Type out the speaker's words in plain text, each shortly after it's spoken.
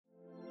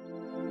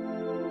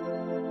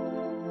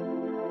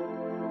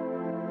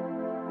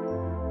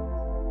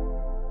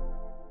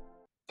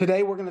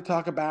Today, we're going to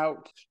talk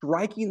about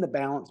striking the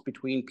balance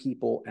between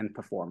people and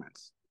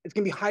performance. It's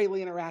going to be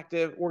highly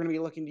interactive. We're going to be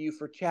looking to you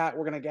for chat.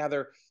 We're going to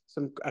gather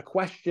a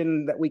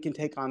question that we can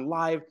take on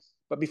live.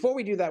 But before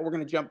we do that, we're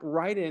going to jump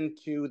right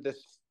into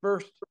this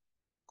first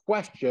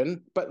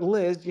question. But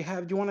Liz, do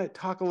you want to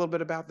talk a little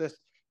bit about this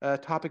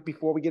topic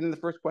before we get into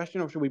the first question,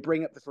 or should we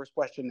bring up the first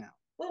question now?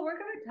 Well, we're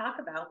going to talk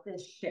about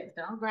this shift.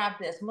 I'll grab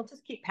this and we'll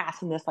just keep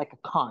passing this like a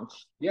conch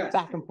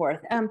back and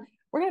forth.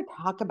 We're going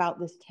to talk about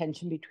this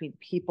tension between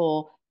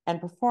people and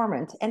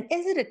performance. And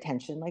is it a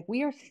tension? Like,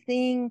 we are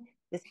seeing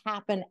this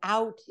happen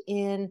out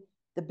in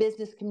the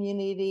business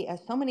community.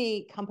 As so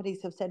many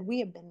companies have said, we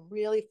have been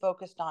really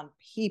focused on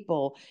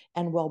people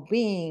and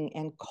well-being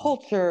and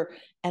culture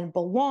and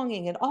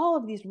belonging and all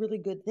of these really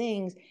good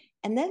things.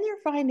 And then they're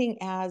finding,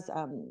 as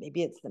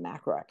maybe it's the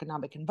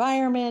macroeconomic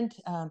environment,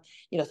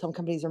 some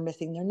companies are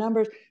missing their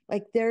numbers.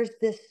 Like, there's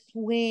this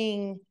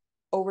swing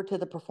over to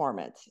the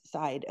performance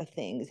side of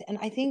things. And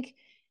I think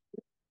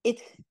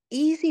it's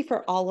easy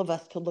for all of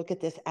us to look at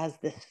this as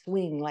this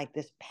swing, like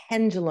this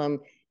pendulum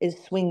is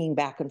swinging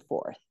back and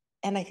forth.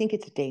 And I think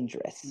it's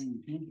dangerous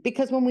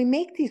because when we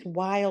make these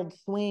wild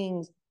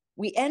swings,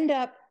 we end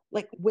up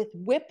like with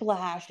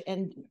whiplash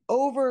and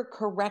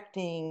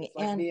overcorrecting. It's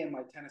like me and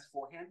my tennis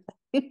forehand.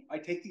 I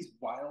take these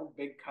wild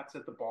big cuts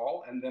at the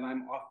ball and then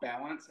I'm off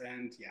balance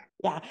and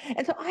Yeah.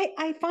 And so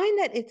I find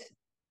that it's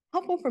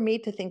helpful for me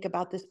to think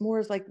about this more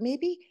as like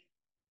maybe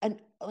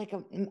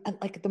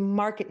like the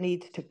market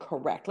needs to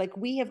correct. Like,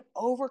 we have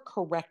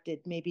overcorrected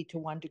maybe to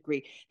one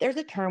degree. There's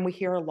a term we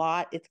hear a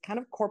lot. It's kind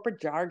of corporate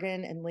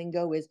jargon and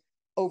lingo is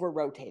over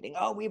rotating.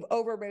 Oh, we've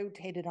over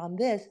rotated on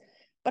this.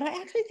 But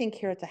I actually think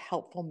here it's a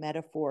helpful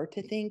metaphor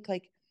to think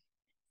like,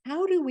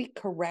 how do we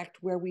correct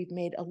where we've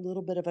made a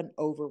little bit of an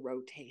over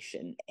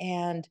rotation?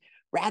 And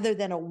rather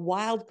than a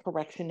wild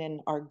correction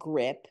in our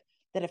grip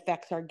that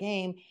affects our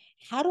game,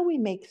 how do we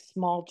make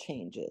small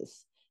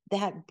changes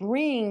that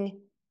bring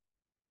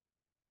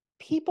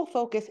people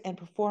focus and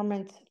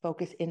performance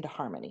focus into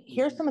harmony?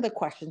 Here's some of the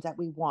questions that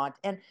we want.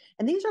 And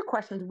these are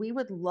questions we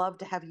would love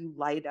to have you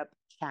light up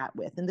chat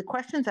with. And the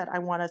questions that I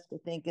want us to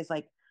think is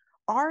like,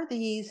 are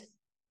these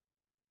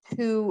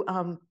two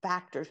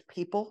factors,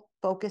 people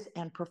focus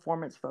and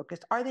performance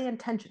focused, are they in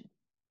tension?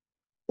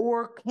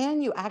 Or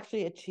can you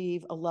actually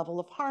achieve a level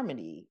of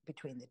harmony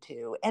between the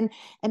two? And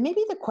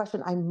maybe the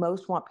question I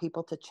most want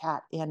people to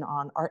chat in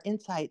on are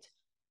insights.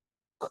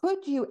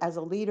 Could you, as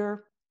a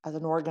leader, as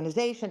an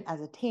organization,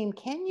 as a team,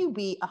 can you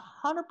be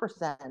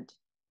 100%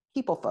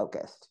 people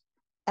focused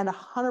and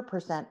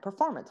 100%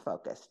 performance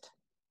focused?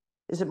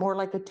 Is it more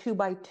like a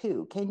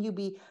 2x2? Can you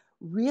be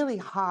really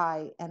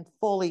high and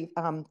fully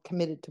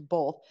committed to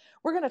both?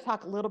 We're going to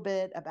talk a little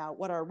bit about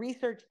what our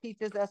research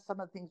teaches us, some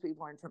of the things we've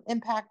learned from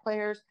impact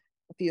players,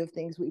 a few of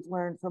things we've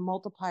learned from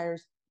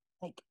multipliers.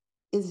 Like,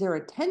 is there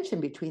a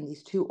tension between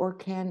these two, or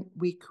can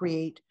we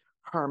create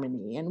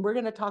harmony? And we're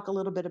going to talk a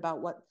little bit about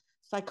what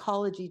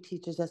psychology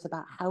teaches us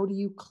about how do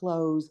you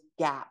close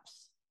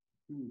gaps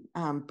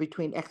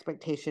between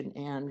expectation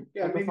and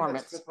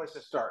performance. That's a good place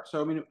to start.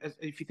 So,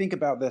 if you think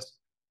about this,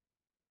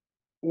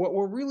 what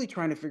we're really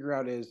trying to figure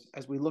out is,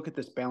 as we look at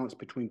this balance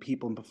between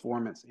people and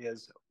performance,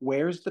 is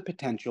where's the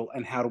potential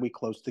and how do we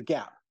close the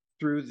gap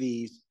through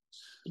these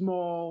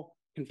small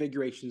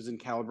configurations and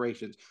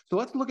calibrations? So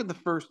let's look at the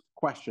first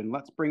question.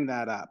 Let's bring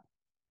that up.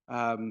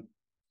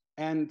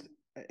 And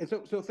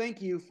so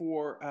thank you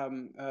for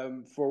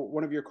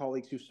one of your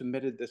colleagues who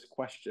submitted this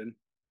question.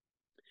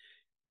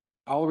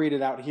 I'll read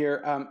it out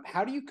here.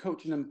 How do you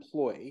coach an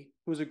employee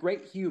who's a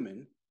great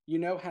human,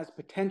 has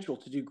potential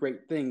to do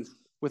great things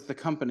with the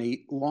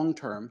company long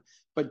term,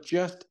 but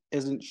just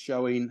isn't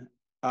showing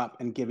up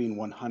and giving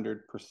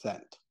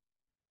 100%?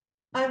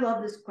 I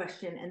love this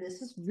question. And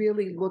this is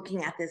really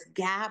looking at this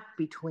gap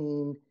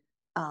between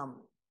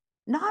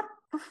not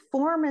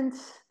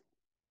performance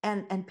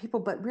and people,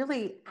 but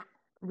really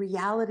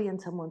reality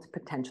and someone's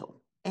potential.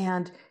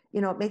 And,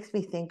 it makes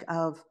me think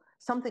of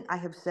something I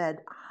have said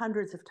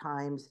hundreds of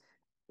times,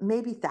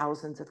 maybe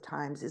thousands of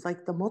times, is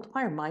like the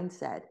multiplier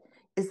mindset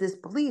is this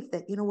belief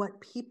that,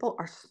 people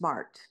are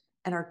smart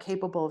and are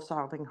capable of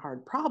solving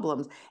hard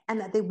problems and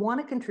that they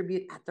want to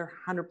contribute at their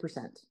 100%.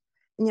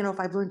 And, if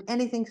I've learned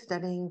anything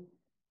studying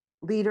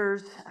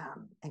leaders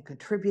and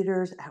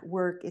contributors at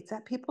work, it's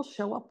that people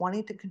show up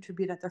wanting to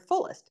contribute at their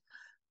fullest,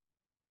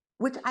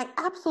 which I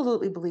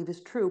absolutely believe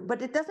is true,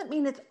 but it doesn't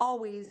mean it's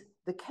always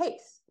the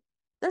case.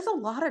 There's a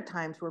lot of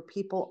times where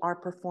people are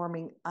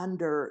performing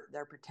under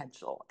their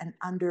potential and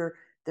under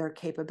their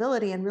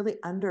capability and really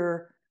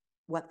under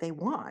what they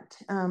want.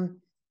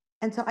 And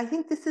so I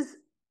think this is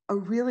a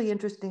really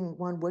interesting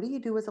one. What do you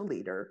do as a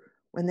leader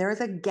when there is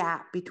a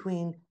gap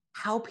between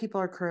how people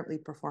are currently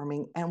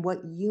performing and what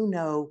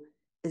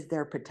is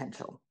their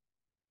potential?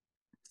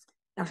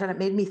 Now, Shawn, it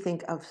made me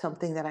think of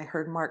something that I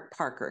heard Mark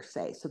Parker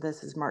say. So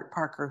this is Mark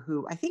Parker,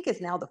 who I think is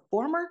now the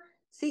former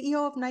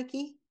CEO of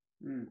Nike.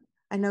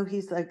 I know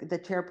he's like the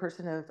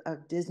chairperson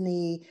of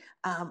Disney,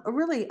 a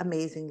really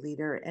amazing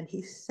leader. And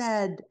he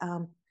said,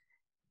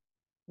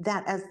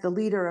 that as the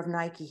leader of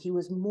Nike, he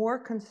was more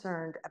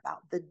concerned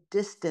about the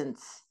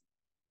distance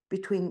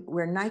between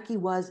where Nike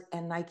was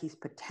and Nike's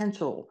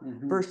potential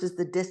versus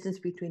the distance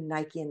between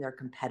Nike and their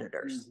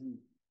competitors,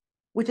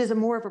 which is a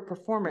more of a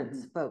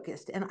performance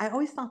focused. And I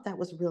always thought that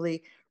was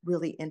really,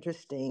 really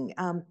interesting.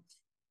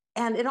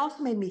 And it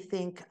also made me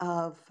think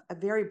of a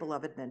very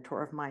beloved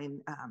mentor of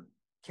mine,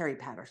 Carrie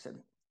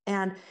Patterson.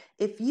 And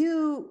if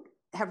you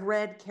have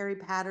read Carrie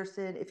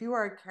Patterson, if you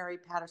are a Carrie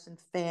Patterson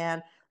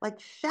fan, like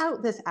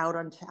shout this out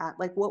on chat.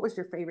 Like, what was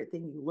your favorite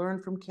thing you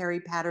learned from Carrie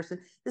Patterson?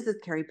 This is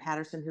Carrie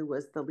Patterson, who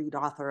was the lead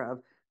author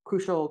of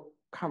Crucial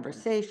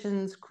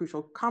Conversations,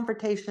 Crucial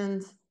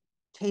Confrontations,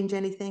 Change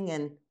Anything,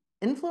 and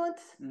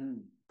Influence,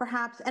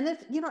 perhaps. And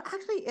if,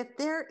 actually, if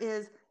there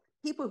is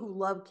people who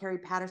love Carrie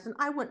Patterson,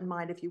 I wouldn't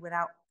mind if you went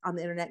out on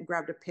the internet and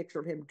grabbed a picture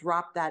of him,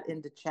 drop that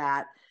into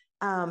chat.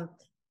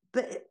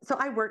 But so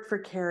I worked for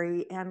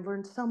Carrie and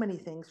learned so many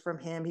things from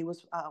him. He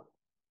was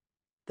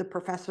the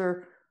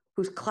professor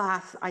whose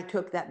class I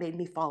took that made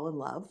me fall in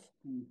love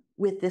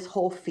with this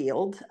whole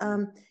field.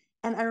 And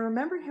I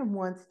remember him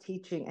once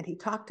teaching, and he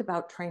talked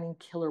about training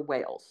killer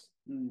whales.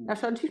 Now,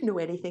 Shawn, do you know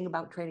anything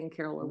about training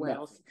killer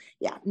whales?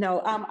 Yeah,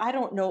 no, I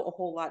don't know a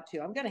whole lot too.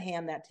 I'm going to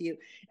hand that to you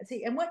and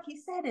see. And what he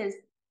said is,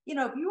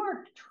 if you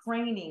are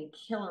training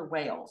killer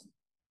whales,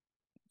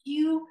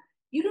 you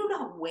do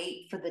not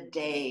wait for the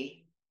day.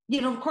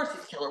 Of course,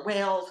 these killer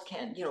whales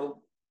can,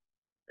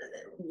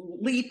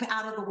 leap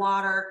out of the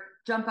water,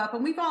 jump up,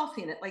 and we've all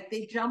seen it. Like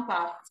they jump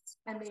up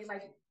and they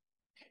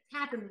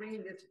tap and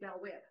ring this bell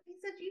whale. He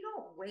said, you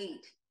don't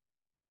wait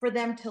for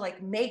them to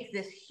make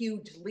this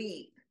huge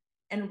leap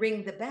and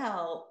ring the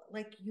bell.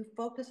 Like you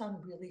focus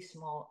on really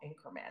small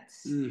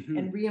increments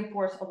and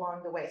reinforce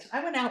along the way. So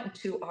I went out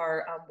into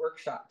our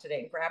workshop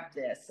today and grabbed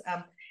this.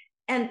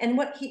 And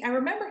what I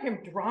remember him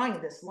drawing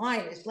this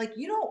line is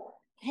you don't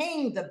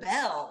hang the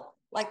bell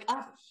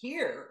up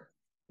here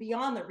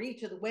beyond the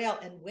reach of the whale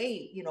and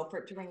wait, for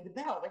it to ring the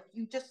bell.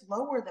 You just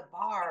lower the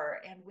bar,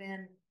 and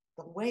when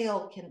the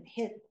whale can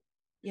hit,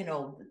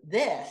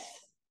 this,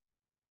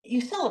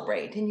 you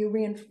celebrate and you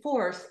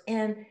reinforce.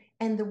 And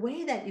the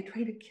way that you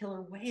train a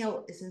killer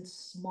whale is in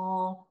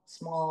small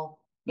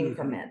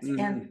increments.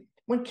 And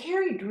when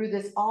Carrie drew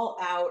this all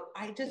out,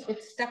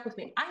 it stuck with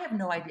me. I have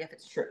no idea if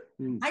it's true.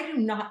 I do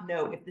not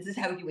know if this is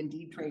how you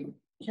indeed train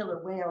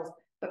killer whales.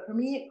 But for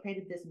me, it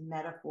created this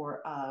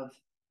metaphor of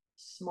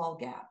small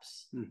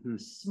gaps,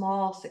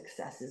 small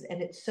successes. And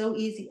it's so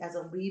easy as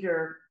a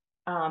leader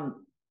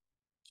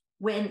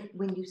when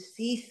you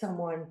see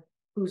someone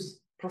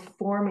who's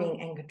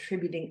performing and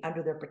contributing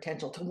under their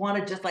potential to want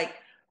to just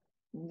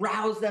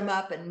rouse them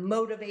up and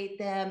motivate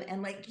them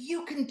and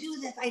you can do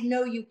this. I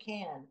know you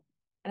can.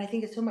 And I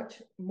think it's so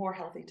much more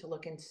healthy to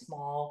look in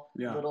small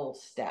little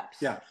steps.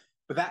 Yeah.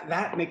 But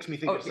that makes me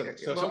think of something.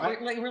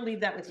 We'll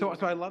leave that with you.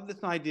 So I love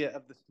this idea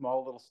of the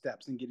small little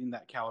steps and getting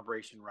that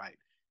calibration right.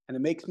 And it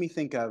makes me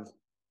think of,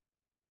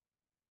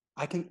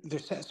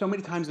 there's so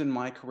many times in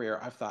my career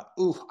I've thought,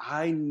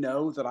 I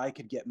know that I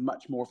could get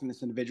much more from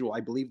this individual. I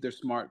believe they're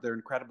smart, they're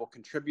incredible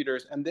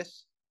contributors. And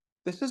this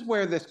is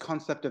where this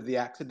concept of the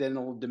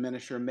accidental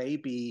diminisher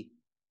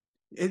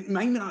it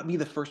might not be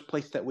the first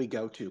place that we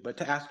go to, but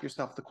to ask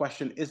yourself the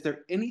question, is there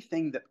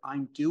anything that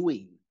I'm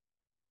doing,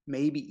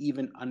 maybe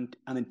even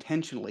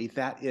unintentionally,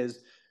 that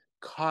is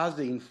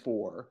causing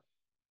for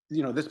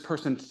this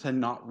person to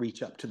not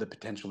reach up to the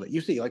potential that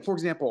you see? For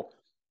example,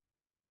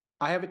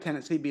 I have a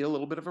tendency to be a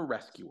little bit of a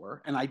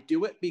rescuer, and I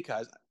do it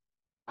because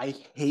I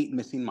hate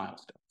missing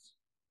milestones.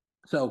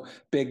 So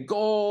big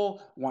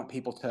goal, want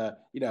people to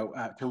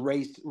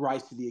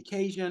rise to the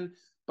occasion.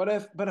 But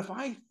if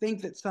I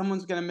think that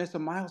someone's going to miss a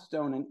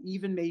milestone, and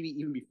even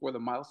before the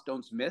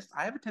milestone's missed,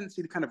 I have a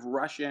tendency to kind of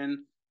rush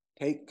in,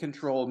 take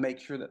control, make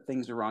sure that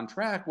things are on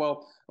track.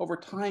 Well, over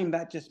time,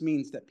 that just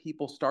means that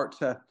people start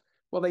to,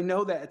 they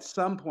know that at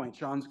some point,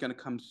 Shawn's going to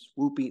come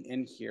swooping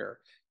in here,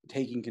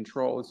 taking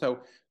control. And so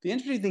the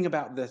interesting thing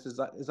about this is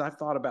I've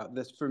thought about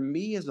this, for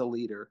me as a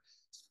leader,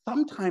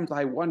 sometimes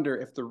I wonder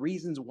if the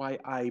reasons why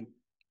I'm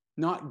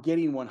not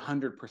getting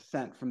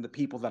 100% from the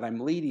people that I'm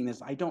leading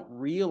is I don't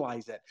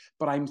realize it,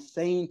 but I'm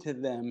saying to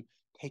them,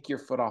 take your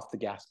foot off the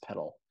gas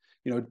pedal.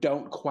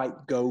 Don't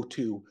quite go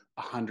to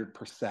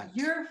 100%.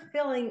 You're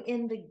filling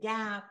in the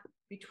gap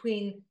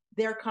between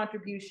their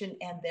contribution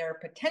and their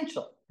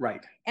potential.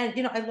 Right. And,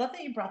 I love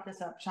that you brought this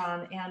up,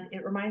 Shawn, and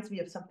it reminds me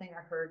of something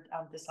I heard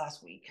this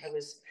last week. I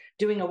was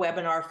doing a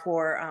webinar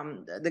for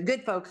the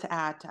good folks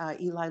at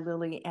Eli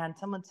Lilly, and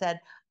someone said,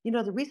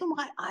 the reason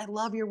why I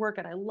love your work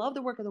and I love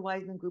the work of the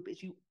Wiseman Group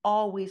is you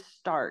always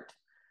start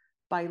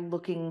by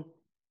looking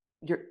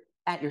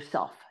at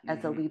yourself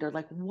as a leader.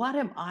 What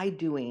am I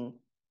doing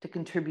to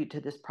contribute to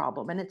this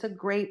problem? And it's a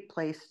great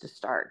place to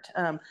start.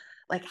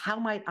 How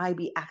might I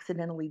be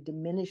accidentally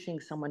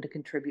diminishing someone to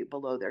contribute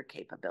below their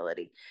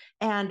capability?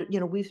 And,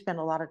 we've spent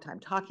a lot of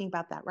time talking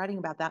about that, writing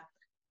about that.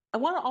 I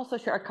want to also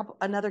share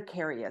another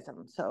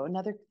Carrieism. So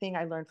another thing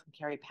I learned from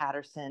Carrie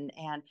Patterson,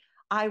 and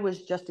I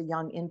was just a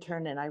young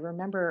intern, and I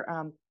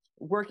remember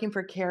working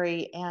for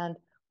Carrie, and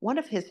one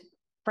of his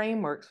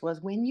frameworks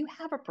was when you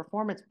have a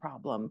performance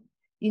problem,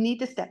 you need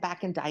to step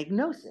back and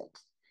diagnose it.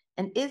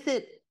 And is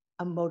it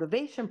a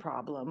motivation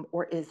problem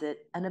or is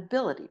it an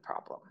ability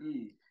problem?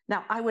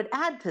 Now, I would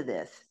add to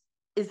this,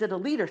 is it a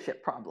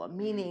leadership problem?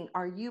 Meaning,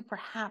 are you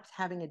perhaps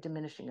having a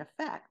diminishing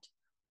effect?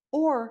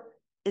 Or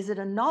is it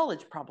a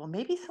knowledge problem?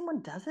 Maybe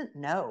someone doesn't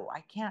know.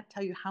 I can't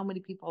tell you how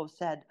many people have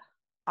said,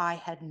 I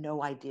had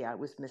no idea I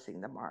was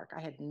missing the mark. I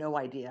had no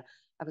idea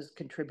I was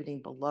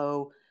contributing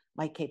below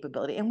my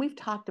capability. And we've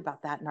talked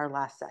about that in our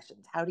last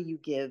sessions. How do you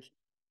give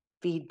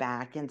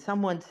feedback? And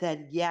someone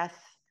said, yes,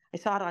 I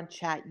saw it on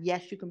chat.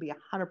 Yes, you can be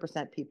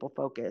 100% people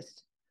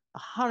focused,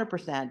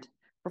 100%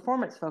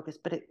 performance focused,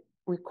 but it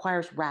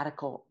requires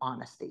radical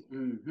honesty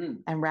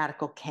and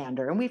radical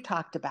candor. And we've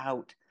talked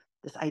about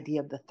this idea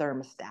of the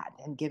thermostat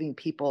and giving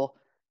people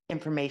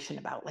information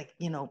about, like,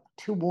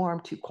 too warm,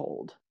 too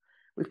cold.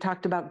 We've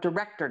talked about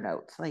director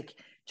notes, like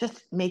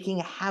just making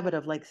a habit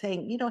of like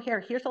saying,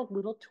 here's a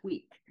little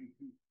tweak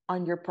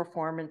on your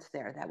performance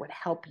there that would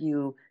help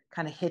you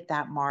kind of hit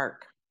that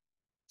mark.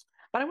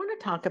 But I want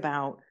to talk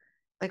about,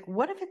 like,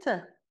 what if it's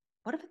a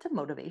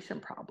motivation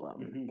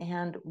problem?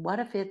 And what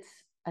if it's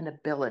an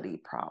ability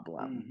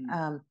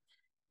problem?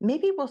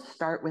 Maybe we'll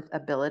start with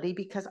ability,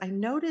 because I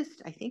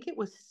noticed, I think it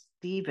was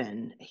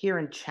Stephen here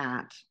in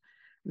chat,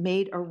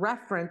 made a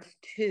reference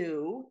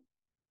to,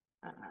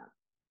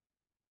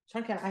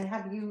 Shawn, can I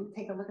have you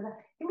take a look at that?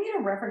 He made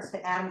a reference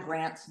to Adam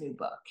Grant's new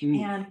book.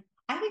 And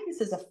I think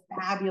this is a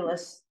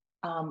fabulous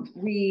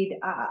read.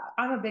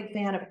 I'm a big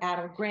fan of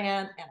Adam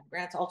Grant. Adam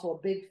Grant's also a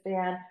big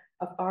fan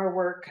of our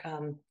work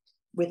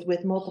with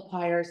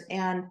Multipliers.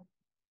 And,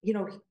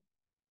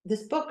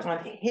 this book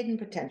on hidden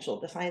potential,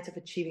 the science of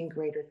achieving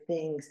greater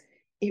things,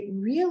 it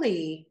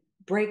really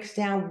breaks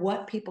down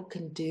what people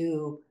can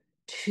do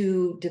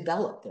to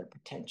develop their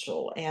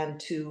potential and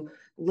to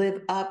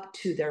live up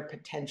to their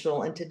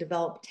potential and to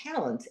develop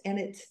talents. And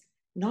it's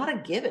not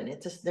a given.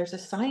 There's a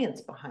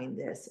science behind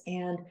this.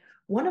 And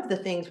one of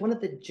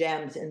the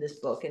gems in this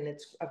book, and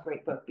it's a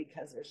great book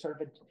because there's sort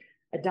of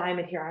a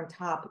diamond here on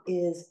top,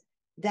 is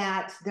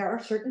that there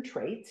are certain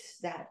traits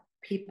that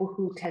people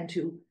who tend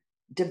to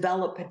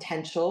develop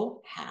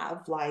potential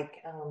have,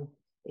 like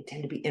they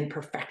tend to be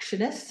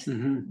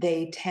imperfectionists.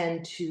 They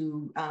tend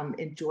to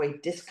enjoy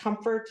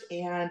discomfort,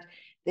 and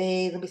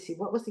let me see,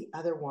 what was the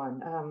other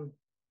one?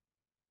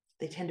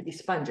 They tend to be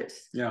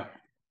sponges. Yeah.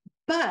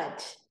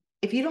 But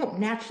if you don't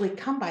naturally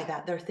come by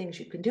that, there are things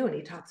you can do. And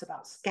he talks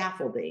about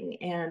scaffolding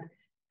and,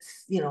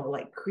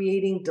 like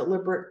creating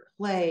deliberate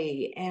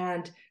play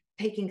and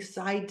taking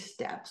side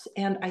steps.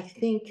 And I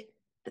think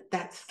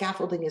that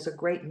scaffolding is a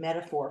great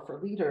metaphor for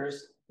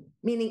leaders.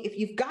 Meaning, if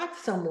you've got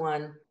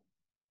someone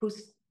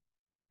who's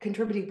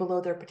contributing below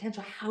their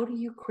potential, how do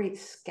you create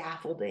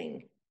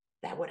scaffolding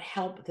that would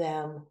help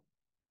them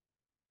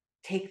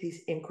take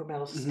these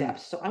incremental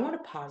steps? So I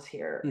want to pause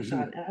here,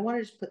 Shawn, and I want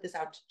to just put this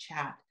out to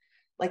chat.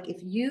 Like, if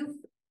you've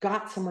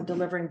got someone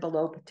delivering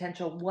below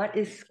potential, what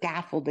is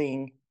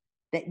scaffolding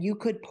that you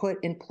could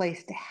put in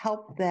place to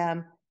help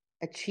them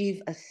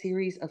achieve a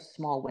series of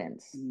small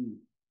wins?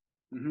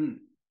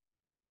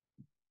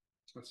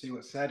 Let's see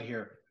what's said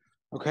here.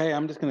 Okay,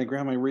 I'm just going to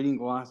grab my reading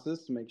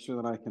glasses to make sure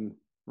that I can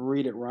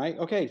read it right.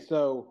 Okay,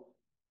 so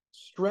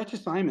stretch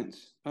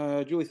assignments.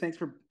 Julie, thanks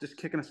for just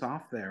kicking us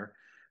off there.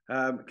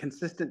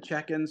 Consistent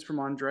check-ins from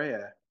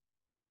Andrea.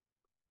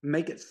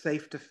 Make it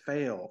safe to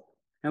fail.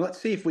 And let's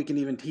see if we can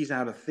even tease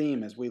out a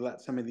theme as we let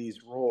some of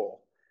these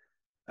roll.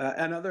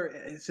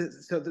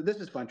 So this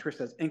is fun. Trish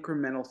says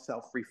incremental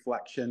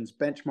self-reflections,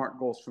 benchmark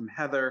goals from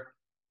Heather.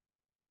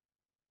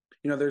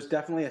 There's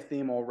definitely a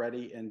theme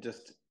already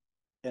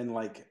in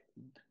like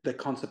the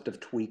concept of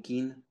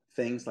tweaking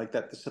things like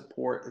that. The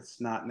support,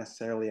 it's not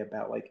necessarily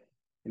about like,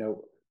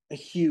 a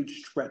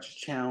huge stretch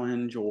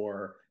challenge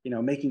or,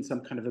 making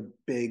some kind of a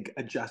big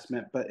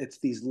adjustment, but it's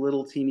these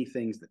little teeny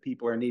things that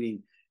people are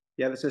needing.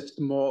 Yeah, this is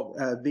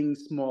being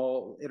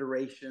small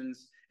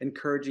iterations,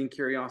 encouraging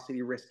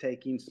curiosity,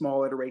 risk-taking,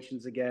 small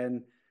iterations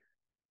again.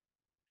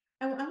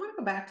 I want to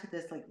go back to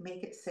this, like,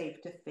 make it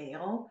safe to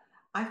fail.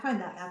 I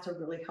find that that's a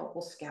really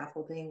helpful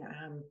scaffolding.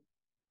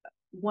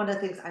 One of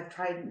the things I've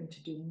tried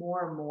to do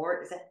more and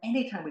more is that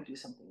anytime we do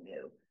something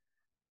new,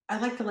 I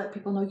like to let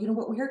people know,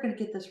 what, we are going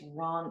to get this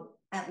wrong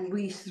at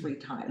least 3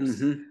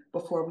 times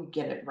before we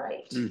get it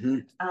right.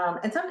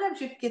 And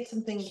sometimes you get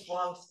some things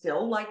wrong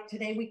still. Like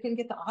today, we couldn't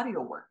get the audio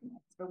working.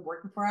 It's been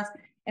working for us,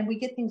 and we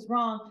get things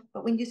wrong.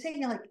 But when you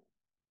say, like,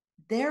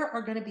 there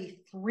are going to be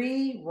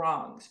 3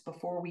 wrongs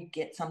before we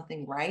get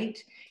something right,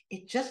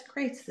 it just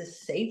creates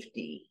this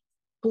safety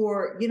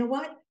for,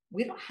 what?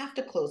 We don't have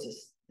to close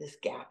this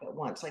gap at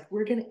once. Like,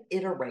 we're going to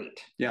iterate.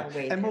 Yeah,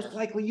 and most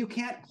likely you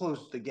can't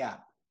close the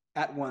gap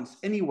at once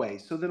anyway.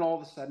 So then all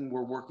of a sudden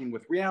we're working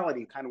with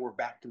reality. Kind of we're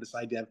back to this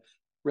idea of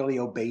really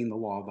obeying the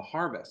law of the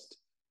harvest.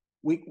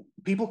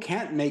 People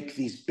can't make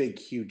these big,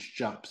 huge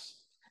jumps.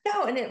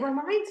 No, and it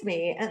reminds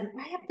me, and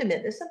I have to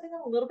admit, there's something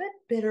I'm a little bit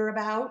bitter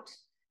about.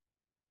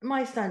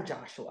 My son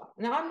Joshua.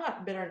 Now, I'm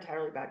not bitter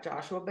entirely about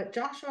Joshua, but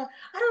Joshua,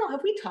 I don't know,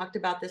 have we talked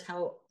about this,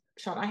 how,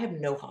 Shawn, I have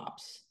no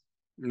hops.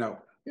 No.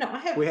 No, I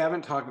have. We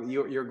haven't talked.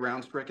 You're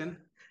ground stricken.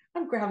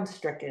 I'm ground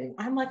stricken.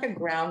 I'm like a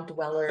ground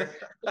dweller.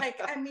 Like,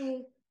 I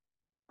mean,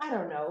 I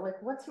don't know.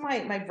 Like, what's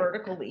my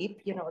vertical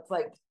leap? You know, it's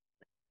like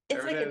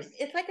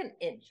it's like an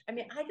inch. I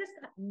mean, I just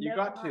got You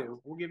got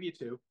two. We'll give you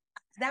two.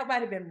 That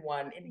might have been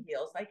one in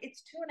heels. Like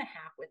it's 2.5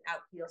 without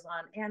heels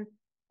on. And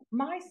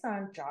my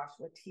son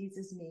Joshua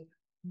teases me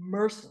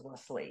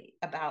mercilessly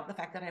about the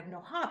fact that I have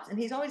no hops. And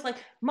he's always like,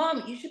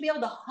 Mom, you should be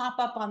able to hop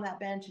up on that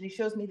bench. And he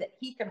shows me that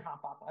he can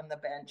hop up on the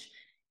bench.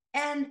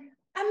 And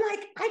I'm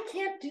like, I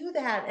can't do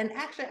that. And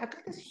actually, I've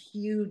got this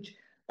huge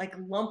like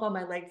lump on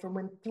my leg from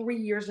when 3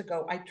 years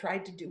ago I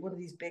tried to do one of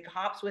these big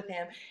hops with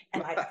him,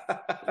 and I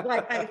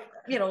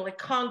like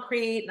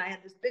concrete, and I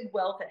had this big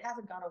welt that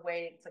hasn't gone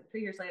away. It's like 3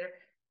 years later.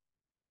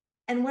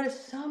 And what is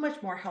so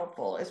much more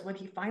helpful is when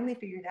he finally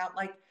figured out,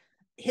 like,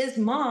 his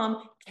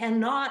mom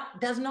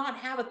does not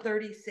have a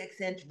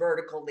 36-inch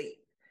vertical leap.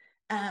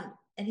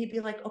 And he'd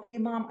be like, okay,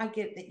 Mom, I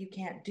get that you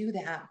can't do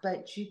that,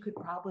 but you could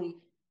probably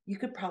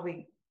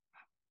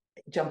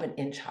jump an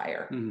inch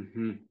higher.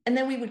 Mm-hmm. And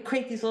then we would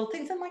create these little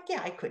things. I'm like,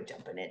 yeah, I could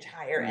jump an inch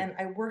higher. Mm-hmm. And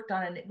I worked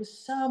on it. And it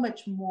was so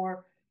much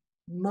more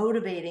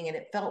motivating, and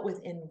it felt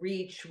within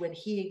reach when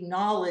he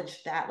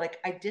acknowledged that, like,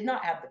 I did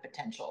not have the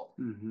potential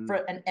for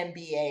an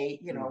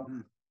NBA,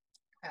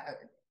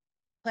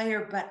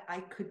 player, but I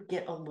could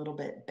get a little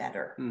bit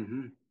better.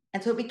 And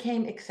so it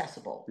became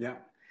accessible. Yeah.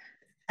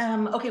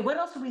 Okay, what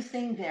else are we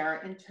saying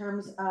there in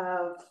terms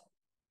of,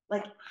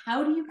 like,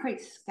 how do you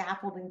create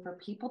scaffolding for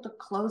people to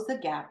close the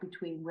gap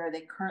between where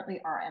they currently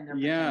are and their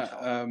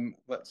potential?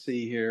 Let's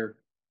see here.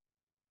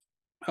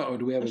 Oh,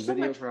 do we have There's a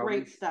video? so much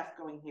great stuff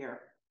going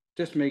here.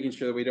 Just making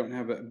sure that we don't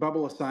have a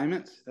bubble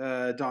assignment,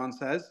 Dawn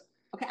says.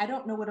 Okay, I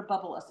don't know what a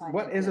bubble assignment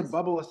is. What is a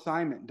bubble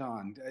assignment,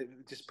 Dawn?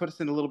 Just put us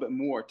in a little bit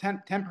more.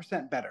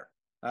 10% better.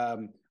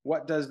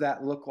 What does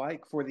that look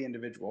like for the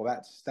individual?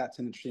 That's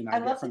an interesting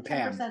idea from Pam.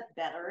 I love the 10%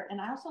 better,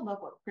 and I also love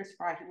what Chris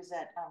Fry, who was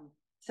at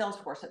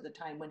Salesforce at the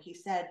time, when he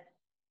said,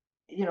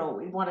 he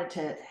wanted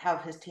to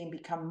have his team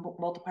become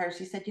multipliers.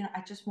 He said,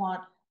 I just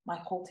want my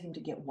whole team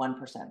to get 1%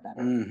 better.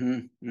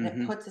 And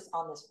it puts us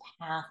on this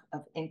path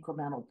of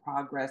incremental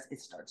progress. It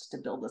starts to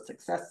build a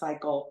success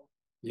cycle.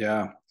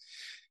 Yeah.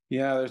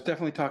 There's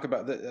definitely talk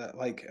about the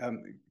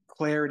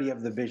clarity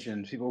of the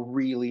vision. People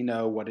really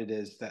know what it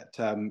is that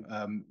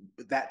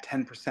that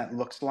 10%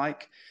 looks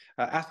like.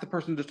 Ask the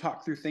person to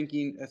talk through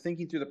thinking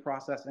through the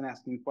process and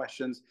asking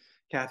questions.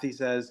 Kathy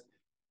says,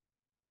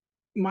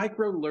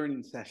 micro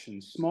learning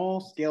sessions,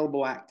 small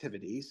scalable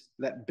activities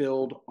that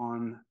build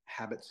on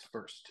habits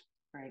first.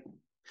 Right.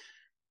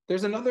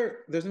 There's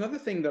another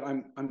thing that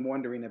I'm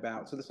wondering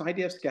about. So this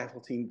idea of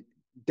scaffolding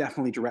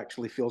definitely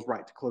directionally feels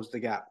right to close the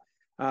gap.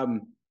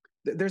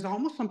 There's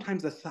almost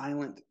sometimes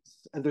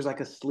there's like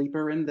a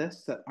sleeper in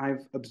this that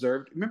I've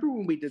observed. Remember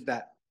when we did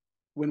that,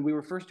 when we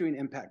were first doing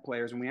impact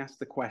players, and we asked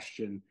the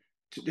question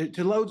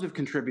to loads of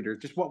contributors,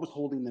 just what was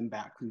holding them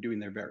back from doing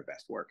their very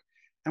best work?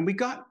 And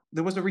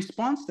there was a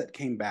response that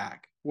came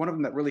back, one of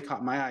them that really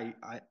caught my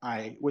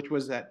eye, which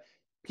was that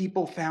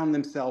people found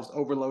themselves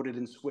overloaded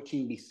and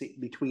switching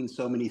between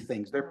so many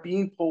things. They're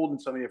being pulled in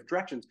so many different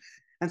directions.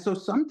 And so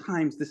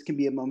sometimes this can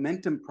be a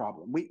momentum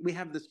problem. We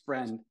have this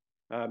friend,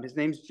 his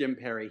name's Jim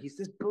Perry. He's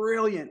this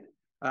brilliant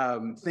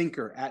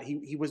thinker.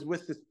 He was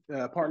with this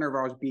partner of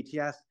ours,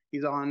 BTS.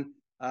 He's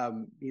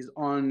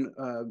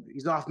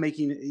off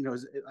making,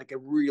 like a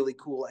really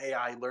cool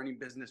AI learning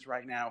business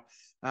right now.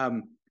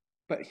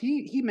 But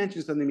he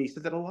mentioned something to me. He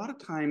said that a lot of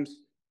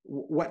times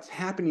what's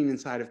happening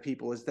inside of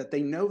people is that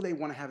they know they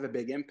want to have a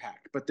big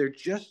impact, but they're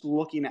just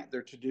looking at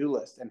their to-do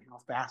list and how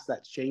fast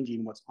that's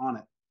changing what's on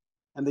it.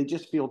 And they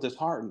just feel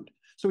disheartened.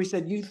 So he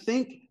said, you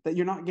think that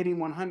you're not getting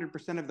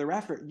 100% of their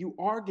effort. You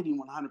are getting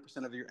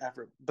 100% of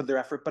their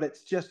effort, but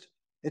it's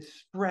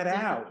spread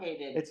out.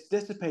 It's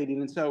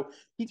dissipating. And so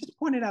he just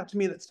pointed out to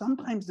me that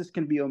sometimes this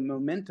can be a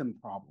momentum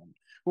problem.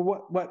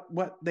 Well,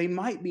 what they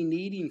might be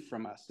needing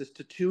from us is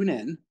to tune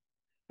in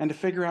and to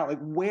figure out,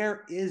 like,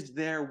 where is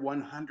their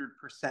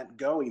 100%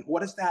 going? What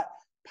does that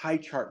pie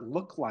chart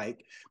look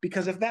like?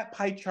 Because if that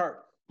pie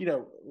chart,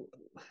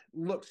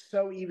 looks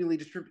so evenly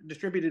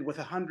distributed with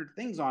 100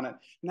 things on it,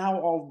 now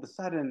all of a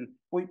sudden,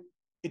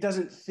 it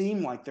doesn't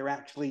seem like they're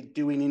actually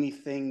doing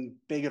anything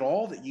big at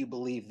all that you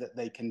believe that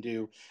they can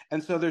do.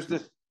 And so there's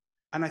this,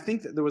 and I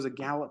think that there was a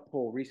Gallup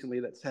poll recently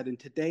that said in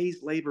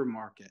today's labor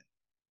market,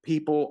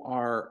 people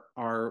are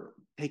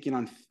taking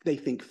on, they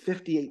think,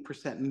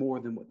 58% more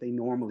than what they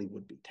normally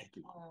would be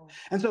taking on.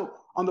 And so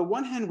on the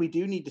one hand, we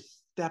do need to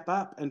step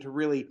up and to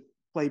really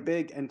play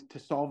big and to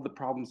solve the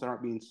problems that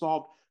aren't being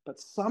solved. But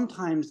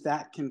sometimes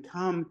that can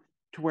come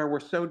to where we're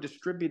so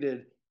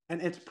distributed,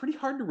 and it's pretty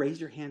hard to raise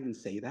your hand and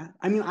say that.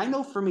 I mean, I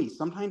know for me,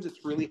 sometimes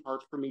it's really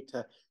hard for me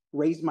to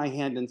raise my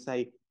hand and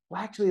say,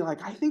 well, actually,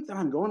 like, I think that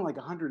I'm going like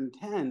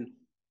 110,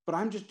 but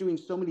I'm just doing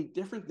so many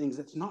different things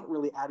that's not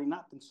really adding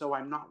up. And so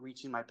I'm not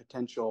reaching my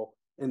potential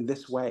in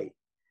this way.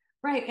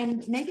 Right.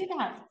 And maybe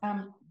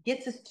that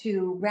gets us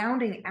to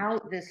rounding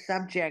out this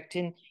subject.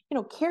 And,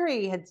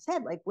 Carrie had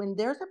said, like, when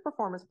there's a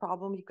performance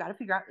problem, you've got to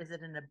figure out, is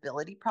it an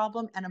ability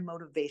problem and a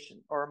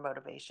motivation or a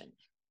motivation?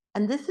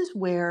 And this is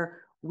where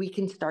we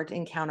can start to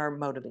encounter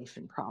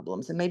motivation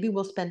problems. And maybe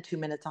we'll spend 2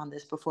 minutes on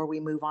this before we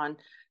move on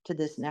to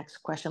this next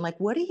question. Like,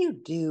 what do you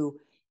do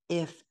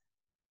if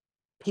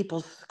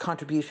people's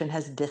contribution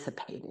has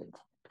dissipated?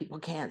 People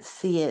can't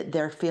see it.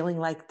 They're feeling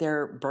like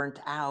they're burnt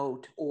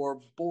out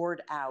or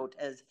bored out,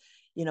 as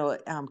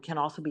can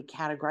also be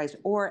categorized.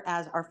 Or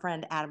as our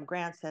friend Adam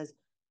Grant says,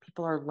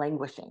 people are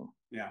languishing.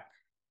 Yeah.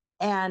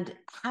 And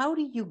how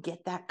do you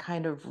get that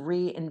kind of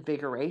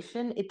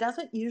reinvigoration? It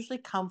doesn't usually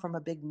come from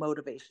a big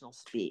motivational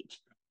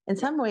speech. In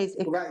some ways,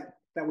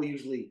 that will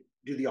usually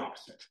do the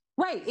opposite.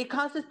 Right. It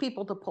causes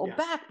people to pull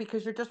back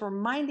because you're just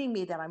reminding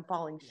me that I'm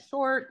falling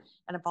short,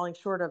 and I'm falling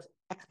short of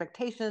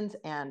expectations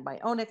and my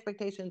own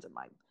expectations and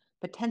my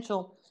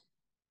potential.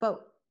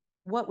 But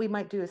what we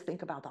might do is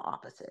think about the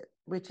opposite,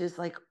 which is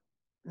like,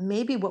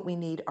 maybe what we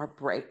need are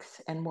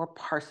breaks and more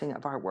parsing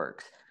of our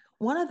works.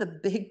 One of the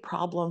big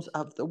problems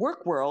of the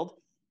work world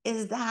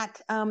is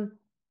that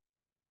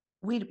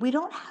we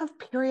don't have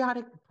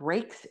periodic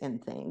breaks in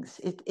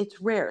things.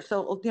 It's rare.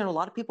 So, a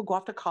lot of people go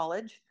off to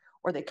college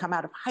or they come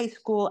out of high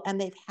school and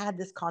they've had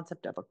this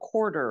concept of a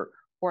quarter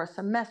or a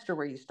semester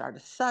where you start a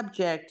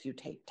subject, you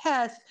take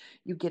tests,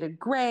 you get a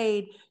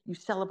grade, you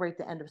celebrate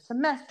the end of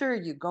semester,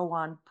 you go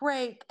on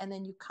break, and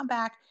then you come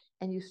back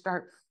and you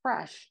start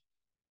fresh.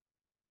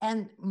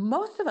 And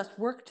most of us,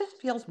 work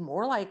just feels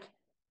more like,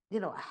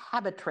 a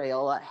habit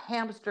trail, a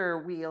hamster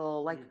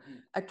wheel, like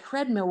a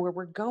treadmill where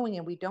we're going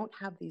and we don't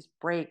have these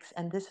breaks.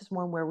 And this is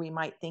one where we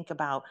might think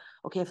about,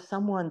 okay, if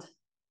someone's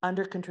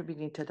under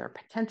contributing to their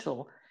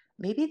potential,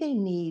 maybe they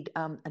need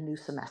a new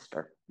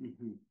semester.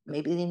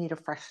 Maybe they need a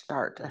fresh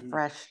start, a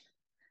fresh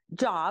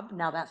job.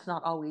 Now, that's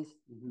not always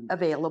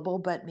available,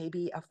 but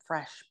maybe a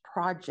fresh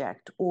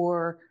project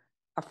or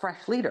a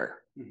fresh leader.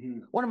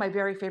 One of my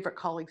very favorite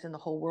colleagues in the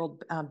whole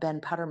world, Ben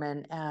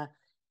Putterman,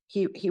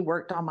 he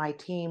worked on my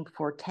team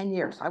for 10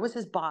 years. I was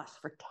his boss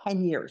for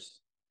 10 years.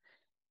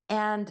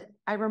 And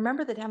I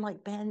remember that I'm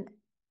like, Ben,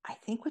 I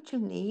think what you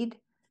need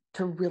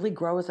to really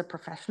grow as a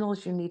professional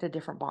is you need a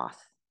different boss.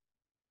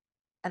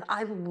 And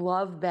I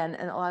love Ben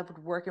and I loved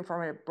working for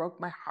him. And it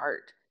broke my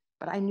heart.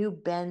 But I knew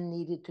Ben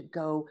needed to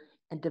go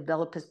and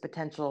develop his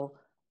potential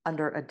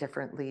under a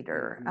different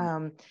leader.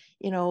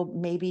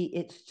 Maybe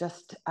it's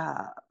just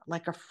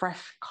like a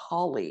fresh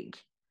colleague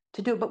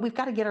to do it, but we've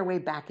got to get our way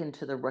back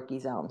into the rookie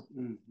zone.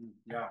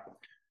 Yeah.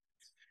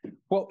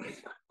 Well,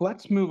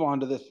 let's move on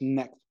to this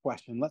next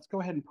question. Let's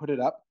go ahead and put it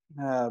up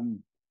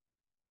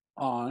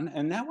on,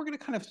 and now we're going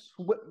to kind of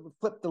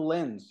flip the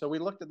lens. So we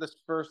looked at this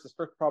first. This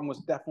first problem was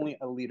definitely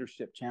a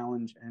leadership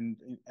challenge, and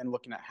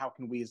looking at how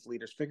can we as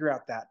leaders figure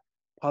out that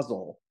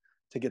puzzle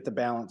to get the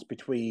balance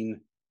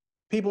between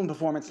people and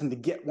performance and to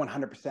get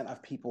 100%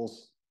 of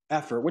people's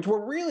effort, which what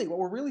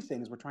we're really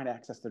saying is we're trying to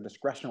access their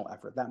discretional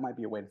effort. That might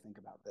be a way to think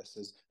about this,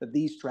 is that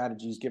these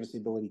strategies give us the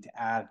ability to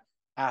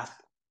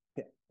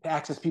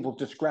access people's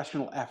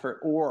discretional effort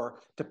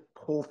or to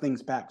pull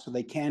things back so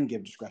they can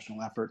give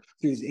discretional effort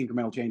through these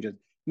incremental changes.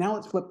 Now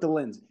let's flip the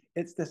lens.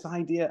 It's this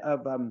idea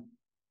of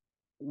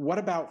what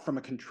about from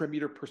a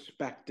contributor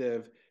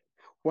perspective?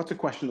 What's a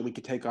question that we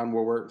could take on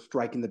where we're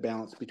striking the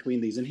balance between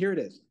these? And here it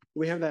is.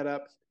 We have that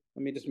up.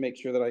 Let me just make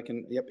sure that I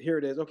can. Yep, here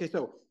it is. Okay,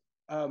 so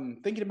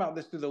thinking about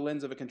this through the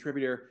lens of a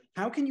contributor,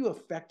 how can you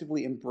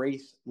effectively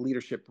embrace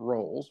leadership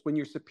roles when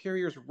your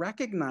superiors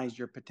recognize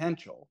your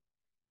potential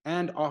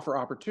and offer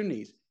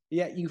opportunities,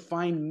 yet you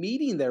find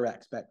meeting their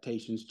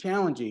expectations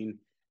challenging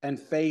and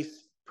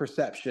face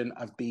perception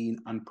of being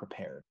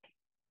unprepared?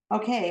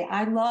 Okay,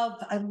 I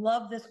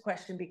love this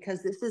question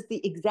because this is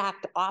the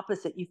exact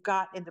opposite. You've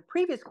got in the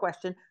previous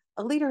question,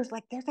 a leader is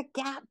like, there's a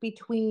gap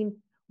between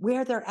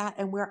where they're at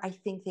and where I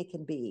think they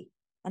can be.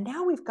 And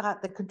now we've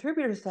got the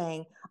contributor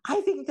saying,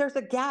 I think there's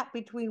a gap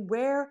between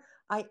where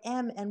I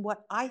am and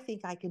what I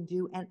think I can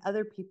do and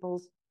other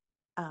people's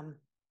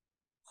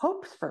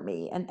hopes for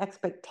me and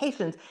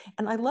expectations.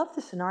 And I love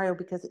the scenario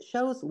because it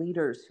shows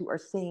leaders who are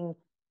seeing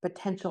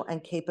potential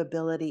and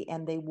capability,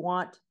 and they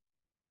want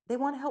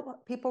to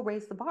help people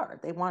raise the bar.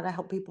 They want to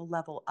help people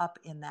level up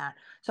in that.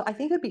 So I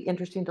think it'd be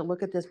interesting to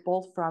look at this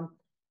both from,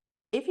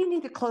 if you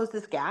need to close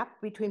this gap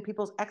between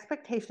people's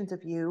expectations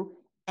of you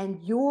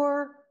and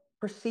your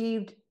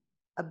perceived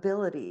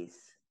abilities,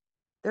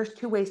 there's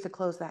two ways to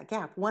close that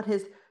gap. One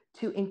is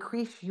to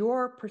increase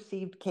your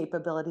perceived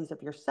capabilities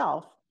of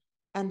yourself.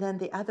 And then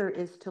the other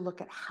is to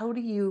look at how do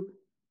you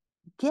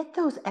get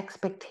those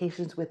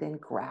expectations within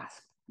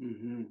grasp.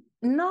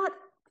 Not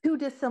too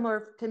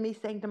dissimilar to me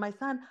saying to my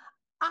son,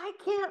 I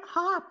can't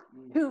hop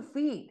 2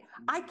 feet.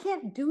 I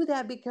can't do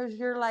that because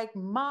you're like,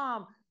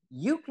 Mom,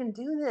 you can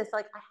do this.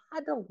 Like, I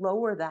had to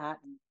lower that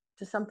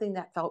to something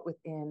that felt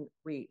within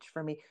reach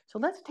for me. So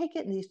let's take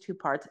it in these two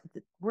parts.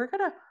 We're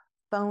going to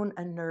phone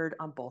a nerd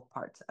on both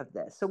parts of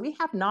this. So we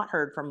have not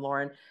heard from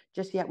Lauren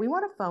just yet. We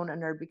want to phone a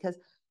nerd because,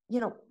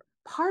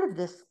 part of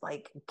this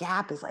like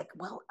gap is like,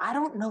 well, I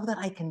don't know that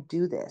I can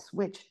do this,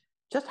 which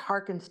just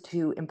harkens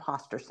to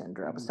imposter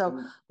syndrome.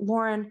 So,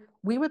 Lauren,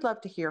 we would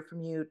love to hear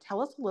from you.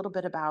 Tell us a little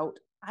bit about,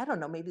 I don't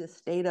know, maybe the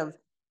state of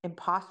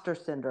imposter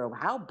syndrome.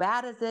 How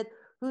bad is it?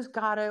 Who's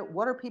got it?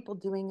 What are people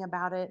doing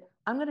about it?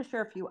 I'm going to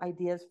share a few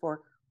ideas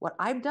for what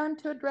I've done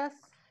to address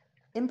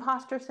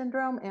imposter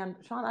syndrome. And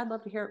Shawn, I'd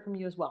love to hear it from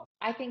you as well.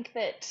 I think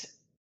that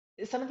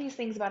some of these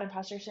things about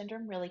imposter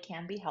syndrome really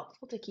can be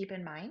helpful to keep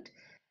in mind.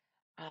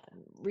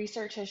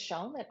 Research has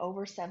shown that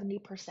over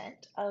 70%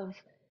 of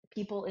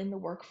people in the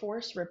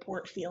workforce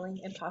report feeling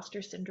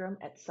imposter syndrome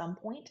at some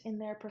point in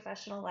their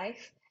professional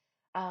life.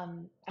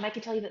 And I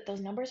can tell you that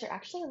those numbers are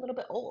actually a little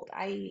bit old.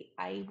 I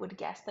would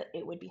guess that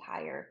it would be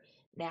higher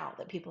now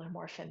that people are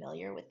more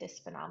familiar with this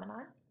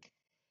phenomenon.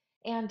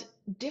 And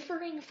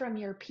differing from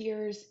your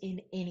peers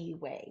in any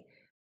way,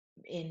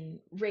 in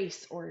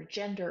race or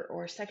gender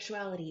or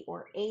sexuality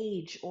or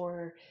age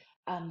or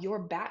your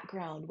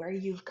background, where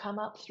you've come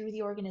up through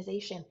the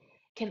organization,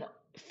 can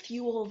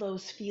fuel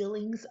those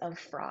feelings of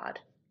fraud.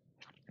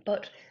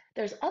 But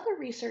there's other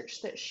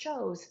research that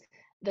shows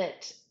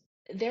that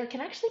there can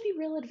actually be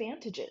real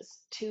advantages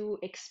to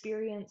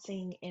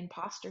experiencing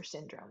imposter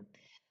syndrome.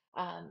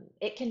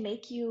 It can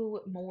make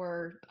you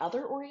more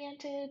other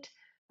oriented,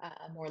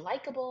 more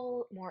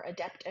likable, more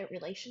adept at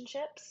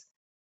relationships.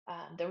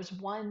 There was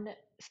one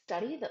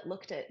study that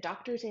looked at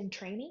doctors in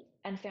training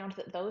and found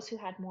that those who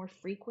had more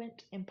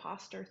frequent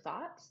imposter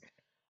thoughts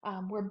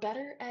were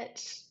better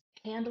at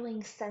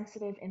handling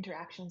sensitive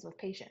interactions with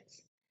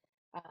patients.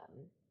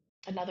 Um,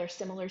 Another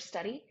similar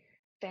study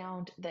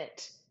found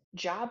that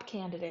job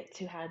candidates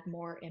who had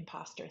more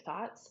imposter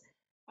thoughts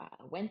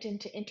went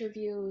into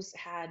interviews,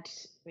 had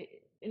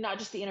not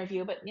just the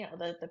interview, but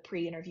the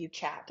pre-interview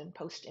chat and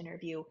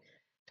post-interview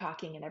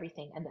talking and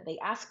everything, and that they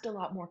asked a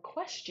lot more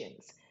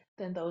questions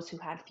than those who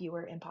had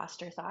fewer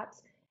imposter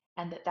thoughts,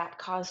 and that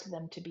caused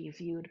them to be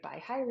viewed by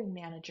hiring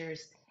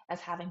managers as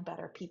having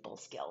better people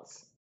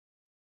skills.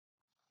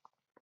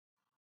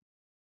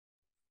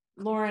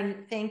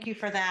 Lauren, thank you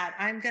for that.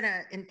 I'm going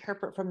to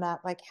interpret from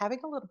that like having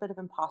a little bit of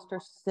imposter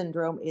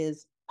syndrome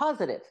is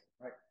positive.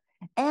 Right.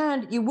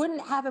 And you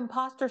wouldn't have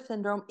imposter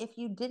syndrome if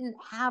you didn't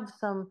have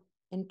some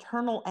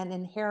internal and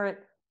inherent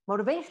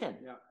motivation.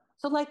 Yeah.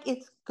 So, like,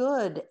 it's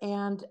good.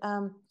 And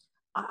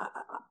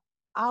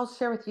I'll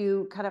share with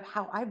you kind of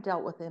how I've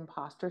dealt with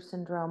imposter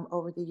syndrome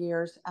over the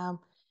years.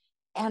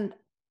 And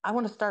I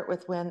want to start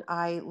with when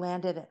I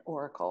landed at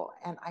Oracle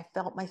and I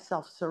felt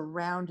myself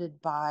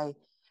surrounded by,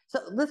 so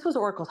this was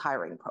Oracle's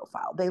hiring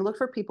profile. They looked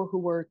for people who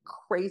were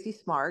crazy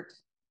smart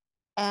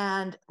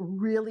and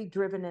really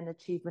driven and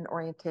achievement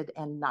oriented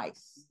and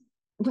nice.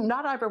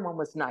 Not everyone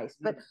was nice,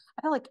 but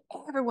I felt like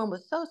everyone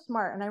was so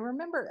smart. And I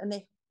remember, and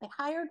they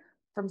hired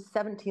from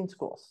 17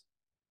 schools,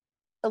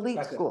 elite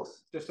That's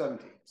schools. Just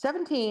 17.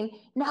 17.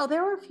 Now,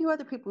 there were a few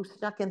other people who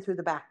snuck in through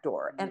the back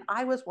door, and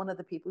I was one of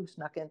the people who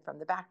snuck in from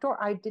the back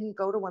door. I didn't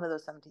go to one of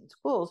those 17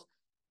 schools.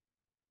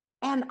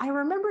 And I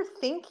remember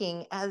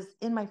thinking, as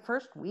in my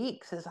first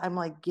weeks, as I'm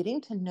like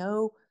getting to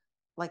know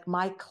like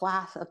my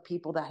class of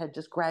people that had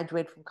just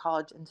graduated from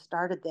college and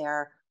started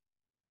there,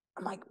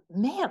 I'm like,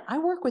 man, I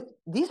work with,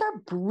 these are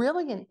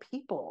brilliant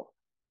people.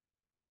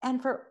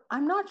 And for,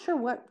 I'm not sure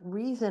what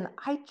reason,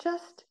 I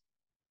just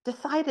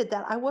decided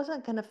that I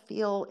wasn't going to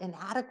feel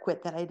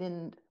inadequate that I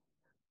didn't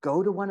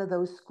go to one of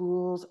those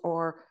schools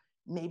or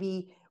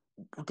maybe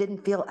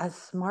didn't feel as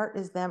smart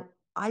as them.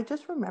 I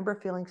just remember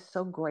feeling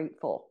so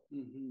grateful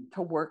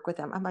to work with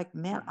them. I'm like,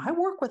 man, I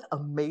work with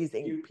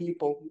amazing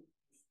people. You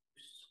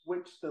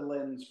switch the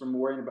lens from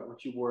worrying about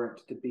what you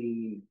weren't to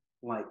being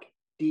like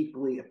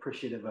deeply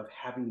appreciative of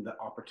having the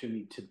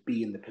opportunity to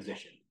be in the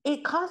position.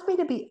 It caused me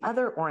to be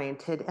other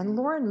oriented. And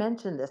Lauren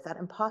mentioned this, that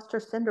imposter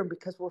syndrome,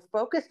 because we're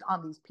focused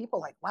on these people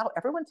like, wow,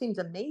 everyone seems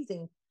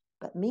amazing.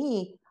 But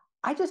me,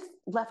 I just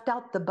left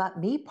out the but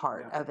me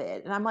part of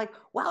it. And I'm like,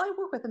 wow, I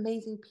work with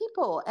amazing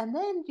people. And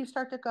then you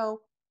start to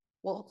go,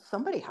 well,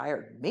 somebody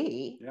hired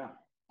me. Yeah.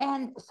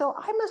 And so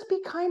I must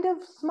be kind of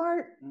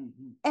smart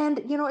and,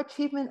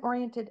 achievement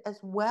oriented as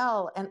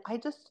well. And I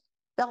just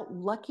felt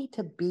lucky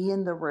to be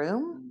in the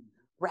room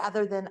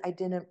rather than I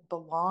didn't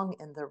belong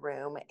in the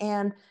room.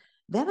 And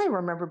then I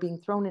remember being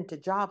thrown into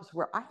jobs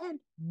where I had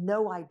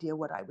no idea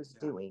what I was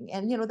doing.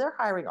 And, they're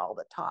hiring all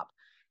the top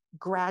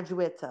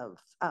graduates of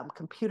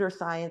computer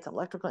science,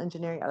 electrical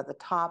engineering out of the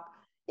top.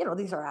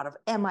 These are out of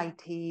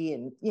MIT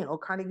and,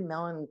 Carnegie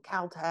Mellon,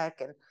 Caltech,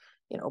 and,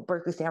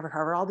 Berkeley, Stanford,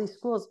 Harvard, all these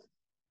schools.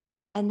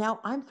 And now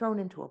I'm thrown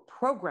into a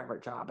programmer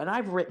job. And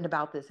I've written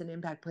about this in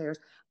Impact Players.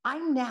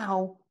 I'm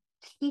now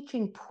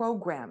teaching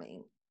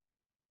programming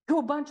to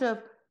a bunch of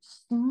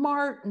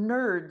smart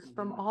nerds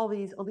from all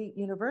these elite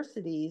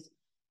universities.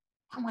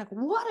 I'm like,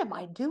 what am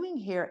I doing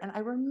here? And I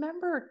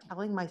remember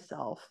telling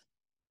myself,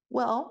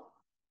 well,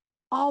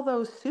 all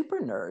those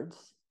super nerds,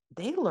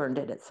 they learned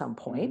it at some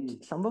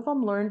point. Some of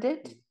them learned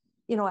it,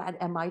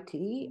 at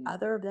MIT.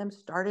 Other of them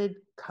started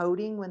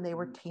coding when they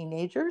were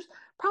teenagers.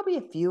 Probably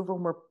a few of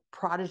them were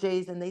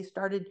prodigies and they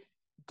started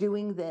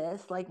doing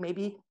this like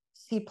maybe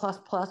C++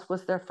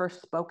 was their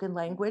first spoken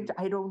language.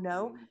 I don't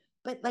know.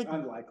 But like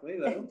unlikely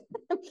though.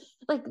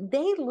 Like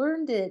they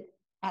learned it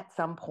at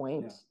some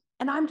point,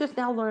 and I'm just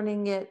now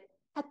learning it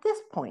at this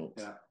point.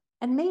 Yeah.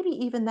 And maybe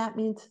even that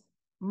means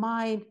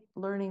my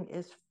learning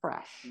is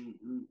fresh.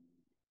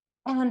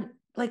 And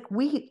like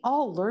we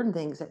all learn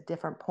things at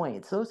different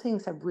points. Those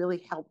things have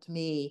really helped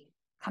me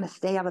kind of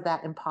stay out of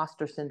that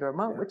imposter syndrome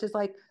moment, which is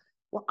like,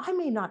 well, I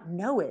may not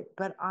know it,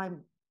 but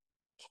I'm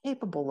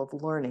capable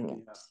of learning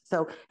it.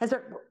 So has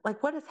there,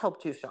 like, what has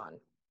helped you, Shawn?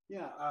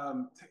 Yeah.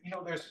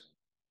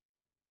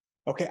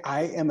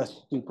 I am a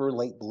super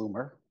late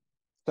bloomer.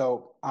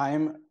 So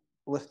I'm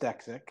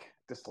dyslexic.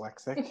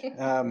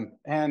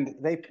 And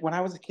when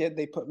I was a kid,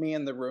 they put me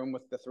in the room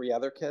with the 3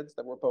 other kids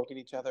that were poking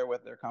each other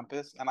with their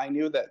compass. And I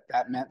knew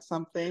that meant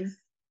something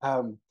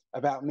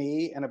about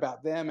me and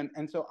about them.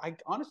 And so I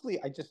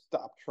just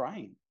stopped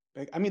trying.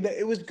 I mean,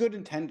 it was good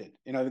intended.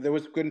 There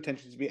was good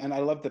intentions to be, and I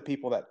love the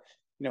people that,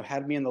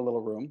 had me in the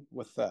little room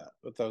with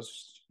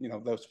those,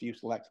 those few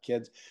select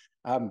kids.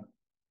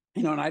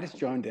 And I just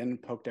joined in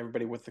and poked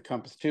everybody with the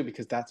compass too,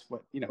 because that's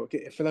what,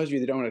 for those of you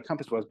that don't know what a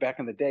compass was, back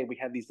in the day, we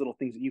had these little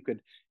things that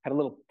had a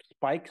little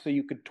spike so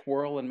you could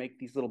twirl and make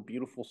these little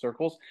beautiful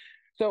circles.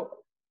 So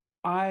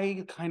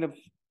I kind of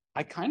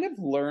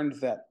learned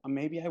that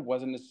maybe I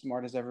wasn't as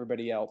smart as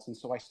everybody else. And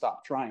so I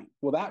stopped trying.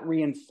 Well, that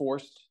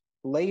reinforced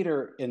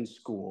later in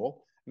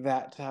school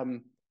that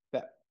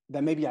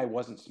maybe I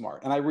wasn't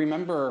smart. And I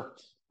remember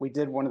we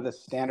did one of the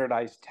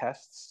standardized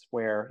tests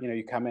where,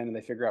 you come in and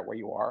they figure out where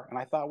you are. And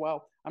I thought,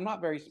 well, I'm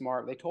not very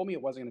smart. They told me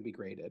it wasn't going to be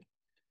graded.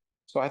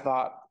 So I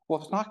thought, well,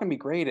 if it's not going to be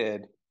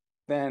graded,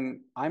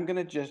 then I'm going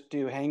to just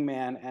do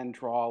hangman and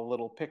draw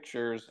little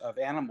pictures of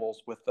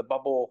animals with the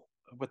bubble,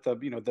 with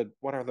the,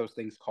 what are those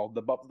things called?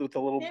 The bubble with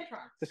the little,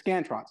 the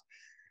scantrons.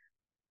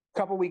 A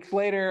couple weeks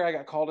later, I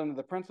got called into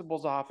the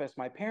principal's office.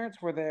 My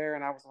parents were there,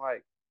 and I was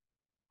like,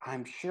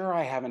 I'm sure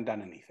I haven't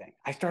done anything.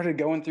 I started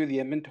going through the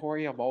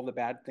inventory of all the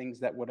bad things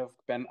that would have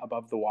been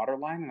above the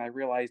waterline, and I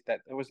realized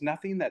that there was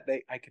nothing that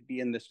I could be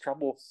in this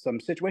troublesome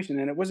situation.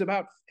 And it was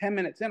about 10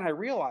 minutes in, I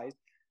realized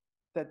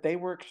that they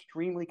were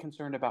extremely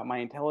concerned about my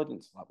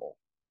intelligence level.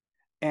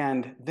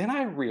 And then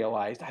I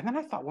realized, and then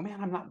I thought, well,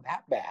 man, I'm not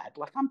that bad.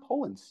 Like I'm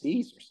pulling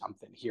C's or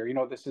something here.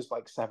 This is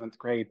like 7th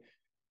grade.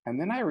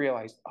 And then I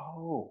realized,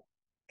 oh,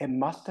 it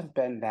must have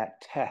been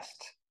that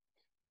test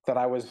that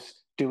I was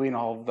doing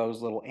all of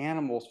those little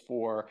animals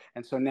for.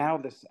 And so now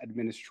this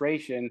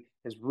administration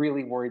is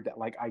really worried that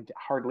like I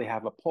hardly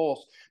have a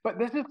pulse. But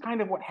this is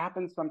kind of what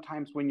happens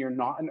sometimes when you're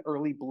not an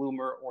early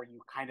bloomer, or you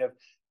kind of,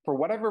 for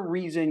whatever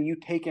reason, you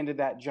take into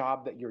that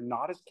job that you're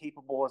not as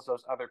capable as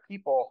those other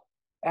people.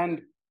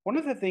 And one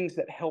of the things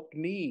that helped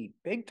me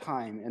big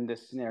time in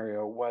this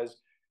scenario was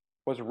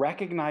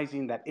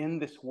recognizing that in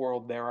this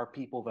world, there are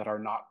people that are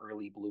not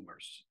early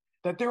bloomers,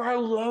 that there are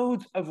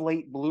loads of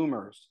late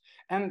bloomers.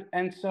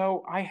 And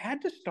so I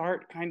had to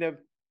start kind of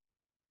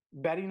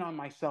betting on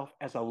myself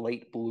as a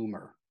late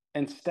bloomer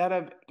instead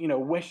of,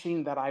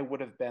 wishing that I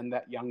would have been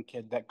that young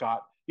kid that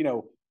got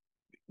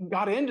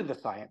into the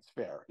science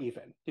fair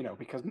even,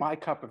 because my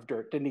cup of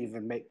dirt didn't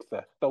even make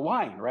the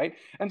line, right?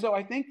 And so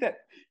I think that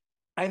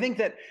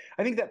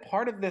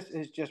part of this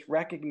is just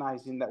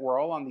recognizing that we're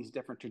all on these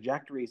different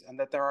trajectories, and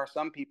that there are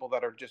some people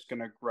that are just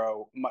going to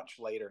grow much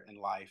later in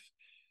life.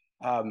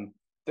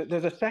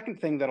 There's a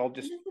second thing that I'll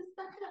just.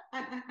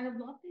 I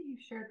love that you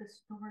shared the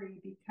story,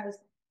 because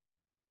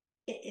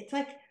it's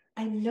like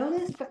I know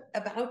this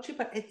about you,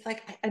 but it's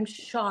like I'm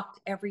shocked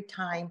every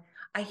time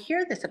I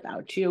hear this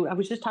about you. I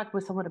was just talking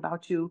with someone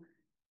about you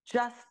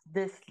just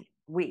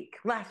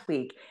last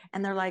week,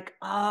 and they're like,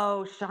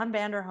 "Oh, Shawn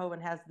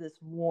Vanderhoven has this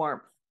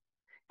warmth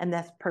and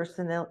this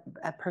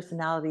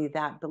personality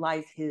that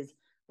belies his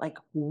like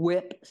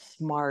whip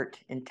smart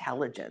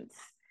intelligence,"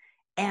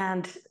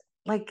 and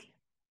like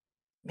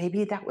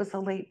maybe that was a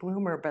late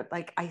bloomer, but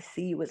like I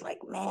see you as like,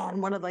 man,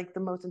 one of like the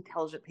most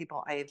intelligent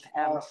people I've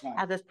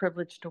had this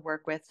privilege to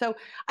work with. So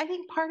I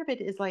think part of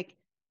it is like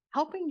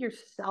helping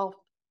yourself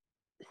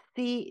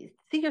see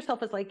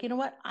yourself as like, you know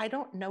what, I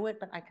don't know it,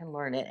 but I can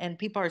learn it. And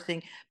people are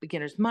saying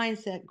beginner's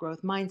mindset,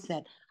 growth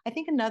mindset. I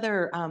think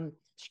another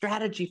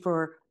strategy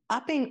for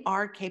upping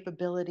our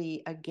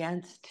capability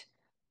against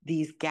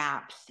these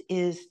gaps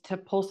is to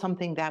pull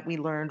something that we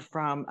learned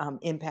from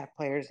impact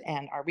players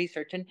and our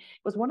research. And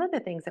it was one of the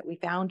things that we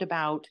found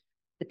about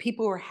the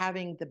people who are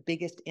having the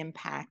biggest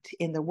impact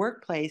in the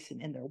workplace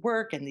and in their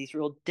work, and these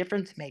real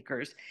difference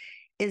makers,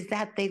 is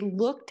that they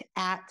looked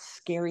at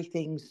scary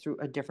things through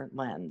a different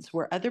lens,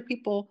 where other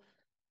people,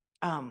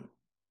 and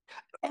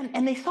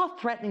they saw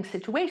threatening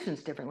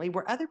situations differently,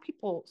 where other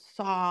people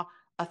saw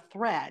a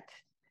threat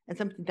and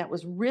something that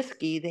was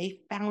risky, they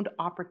found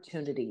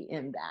opportunity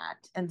in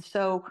that. And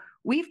so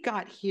we've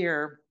got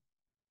here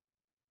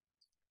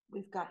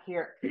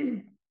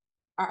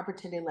our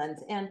opportunity lens,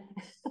 and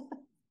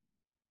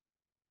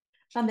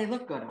Shawn, they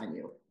look good on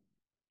you.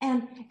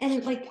 And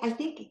like, I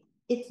think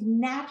it's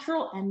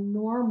natural and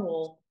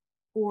normal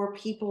for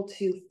people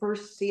to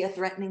first see a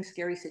threatening,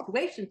 scary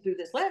situation through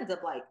this lens of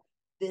like,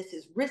 this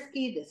is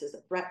risky, this is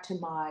a threat to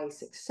my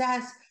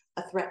success,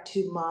 a threat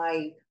to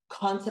my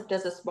concept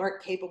as a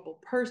smart, capable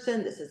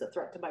person, this is a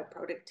threat to my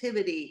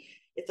productivity,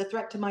 it's a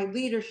threat to my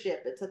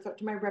leadership, it's a threat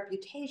to my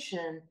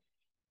reputation.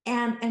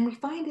 And we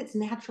find it's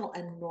natural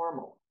and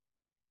normal.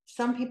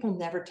 Some people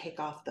never take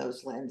off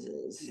those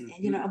lenses.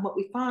 And, and what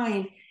we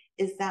find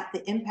is that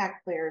the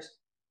impact players,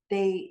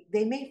 they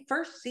may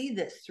first see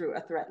this through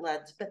a threat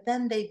lens, but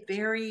then they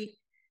very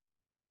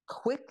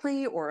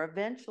quickly or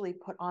eventually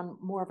put on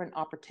more of an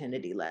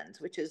opportunity lens,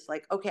 which is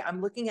like, okay,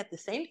 I'm looking at the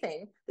same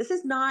thing. This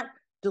is not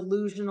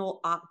delusional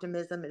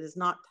optimism. It is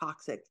not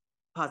toxic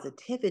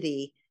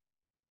positivity.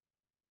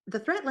 The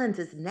threat lens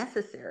is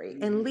necessary.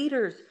 And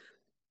leaders,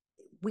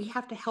 we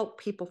have to help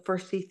people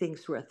first see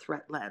things through a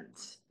threat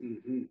lens.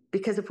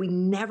 Because if we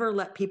never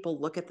let people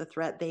look at the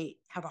threat, they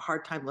have a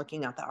hard time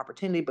looking at the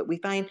opportunity. But we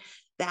find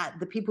that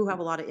the people who have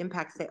a lot of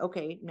impact say,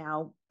 okay,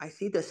 now I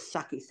see this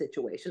sucky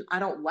situation. I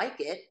don't like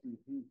it,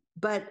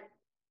 but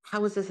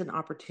how is this an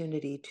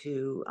opportunity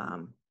to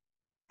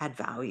add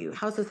value?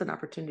 How is this an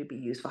opportunity to be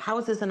useful? How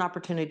is this an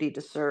opportunity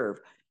to serve?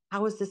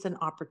 How is this an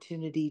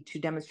opportunity to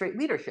demonstrate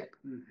leadership?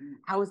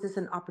 How is this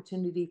an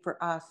opportunity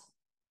for us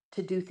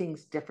to do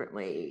things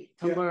differently,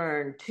 to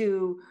learn,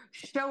 to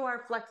show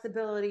our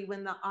flexibility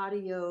when the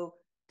audio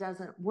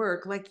doesn't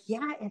work? Like,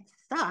 yeah, it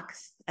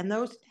sucks. And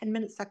those 10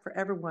 minutes suck for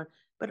everyone,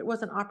 but it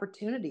was an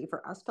opportunity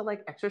for us to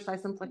like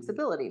exercise some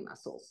flexibility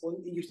muscles. Well,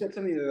 you said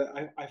something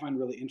that I find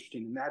really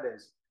interesting, and that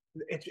is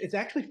it's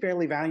actually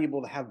fairly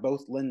valuable to have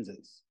both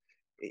lenses.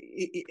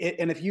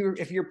 And if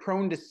you're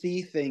prone to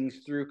see things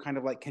through kind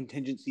of like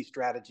contingency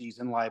strategies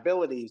and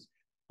liabilities,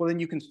 well, then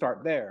you can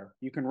start there.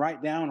 You can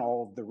write down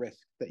all of the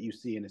risks that you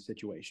see in a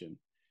situation,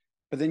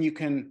 but then you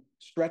can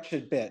stretch a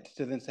bit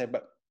to then say,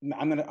 but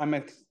I'm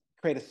gonna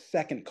create a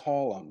second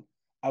column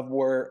of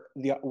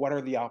what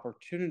are the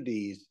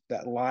opportunities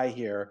that lie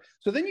here.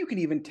 So then you can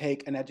even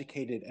take an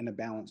educated and a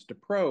balanced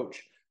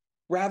approach,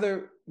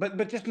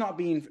 but just not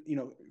being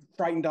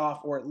frightened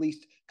off, or at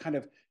least kind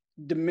of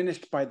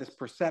diminished by this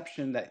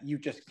perception that you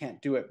just can't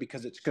do it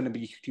because it's going to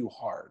be too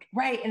hard.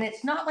 Right. And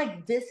it's not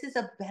like this is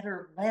a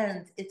better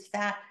lens. It's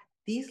that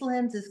these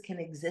lenses can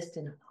exist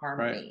in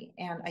harmony.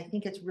 Right. And I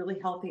think it's really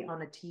healthy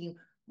on a team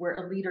where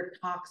a leader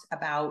talks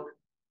about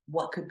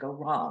what could go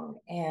wrong.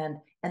 And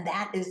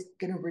that is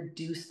going to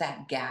reduce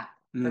that gap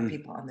for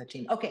people on the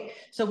team. Okay.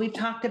 So we've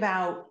talked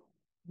about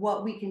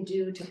what we can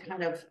do to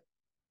kind of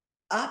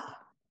up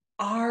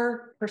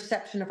our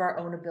perception of our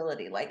own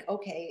ability. Like,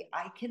 okay,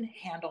 I can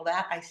handle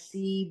that. I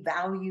see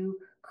value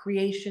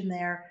creation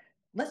there.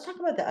 Let's talk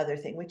about the other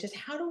thing, which is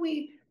how do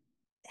we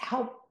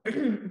help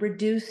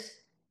reduce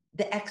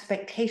the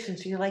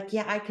expectations? So you're like,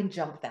 yeah, I can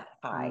jump that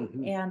high.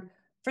 And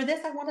for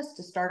this, I want us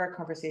to start our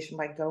conversation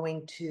by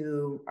going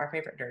to our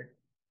favorite nerd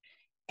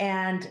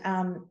and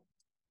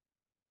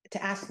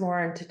to ask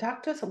Lauren to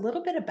talk to us a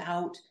little bit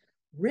about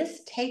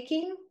risk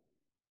taking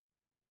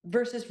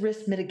versus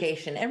risk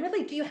mitigation. And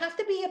really, do you have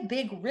to be a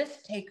big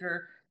risk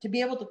taker to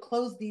be able to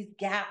close these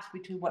gaps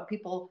between what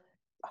people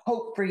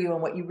hope for you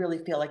and what you really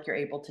feel like you're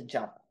able to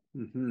jump?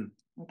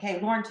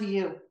 Okay, Lauren, to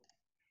you.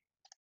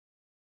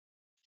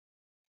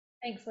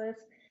 Thanks, Liz.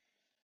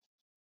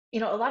 A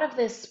lot of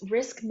this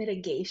risk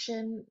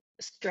mitigation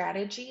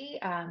strategy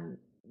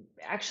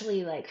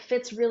actually like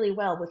fits really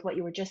well with what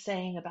you were just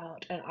saying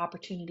about an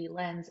opportunity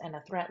lens and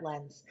a threat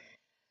lens,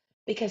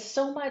 because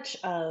so much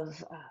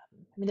of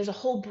there's a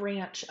whole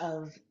branch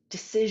of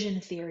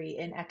decision theory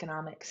in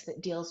economics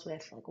that deals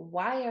with like,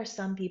 why are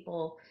some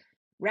people,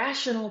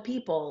 rational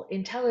people,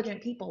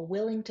 intelligent people,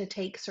 willing to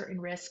take certain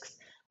risks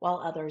while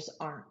others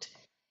aren't?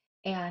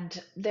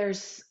 And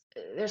there's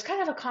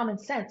kind of a common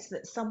sense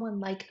that someone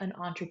like an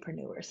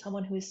entrepreneur,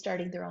 someone who is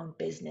starting their own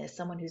business,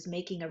 someone who's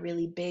making a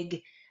really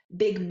big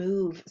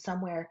move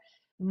somewhere,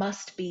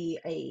 must be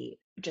a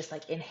just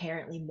like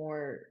inherently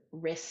more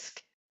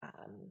risk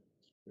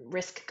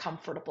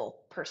comfortable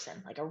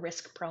person, like a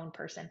risk prone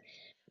person.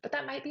 But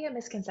that might be a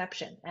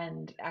misconception.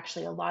 And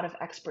actually, a lot of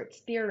experts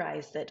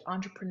theorize that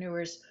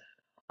entrepreneurs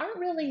aren't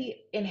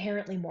really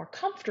inherently more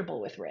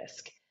comfortable with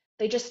risk.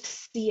 They just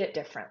see it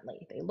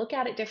differently. They look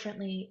at it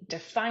differently,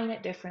 define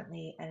it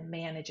differently, and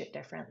manage it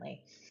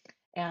differently.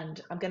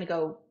 And I'm going to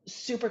go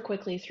super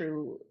quickly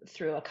through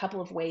a couple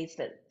of ways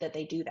that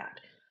they do that.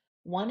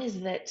 One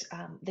is that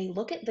they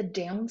look at the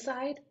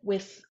downside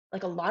with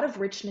like a lot of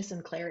richness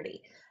and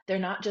clarity. They're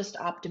not just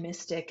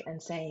optimistic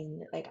and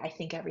saying like, I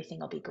think everything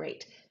will be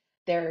great.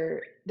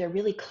 They're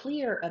really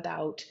clear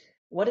about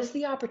what is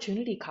the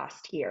opportunity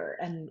cost here,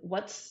 and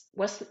what's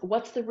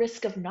the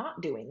risk of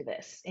not doing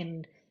this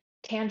in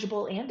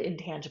tangible and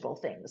intangible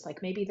things.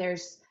 Like maybe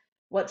there's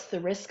what's the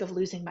risk of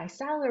losing my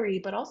salary,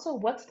 but also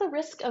what's the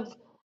risk of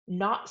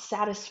not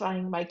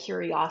satisfying my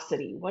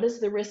curiosity? What is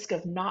the risk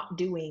of not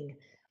doing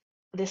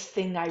this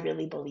thing I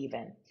really believe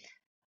in?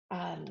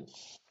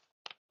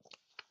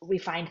 We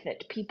find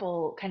that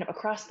people kind of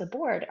across the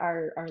board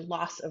are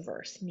loss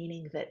averse,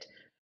 meaning that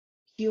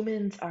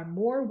humans are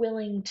more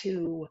willing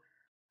to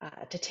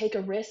take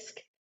a risk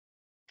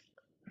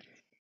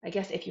I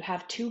guess if you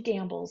have two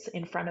gambles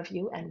in front of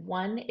you, and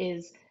one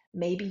is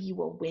maybe you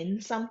will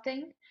win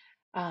something,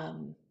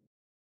 um,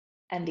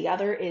 and the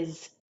other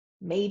is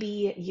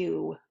maybe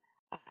you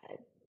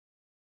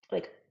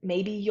like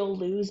maybe you'll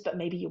lose, but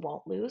maybe you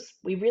won't lose.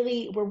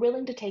 We're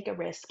willing to take a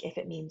risk if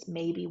it means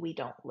maybe we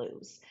don't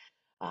lose.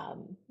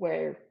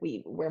 Where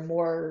we're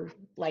more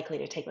likely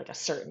to take like a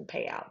certain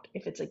payout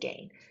if it's a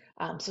gain.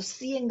 So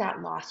seeing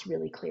that loss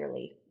really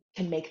clearly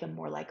can make them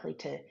more likely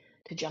to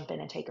jump in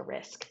and take a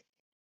risk.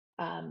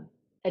 Um,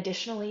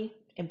 Additionally,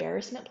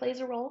 embarrassment plays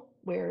a role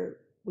where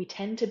we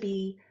tend to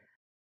be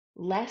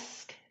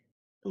less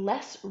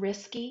less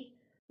risky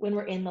when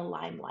we're in the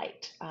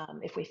limelight,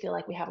 if we feel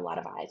like we have a lot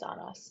of eyes on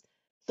us.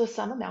 So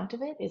some amount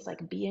of it is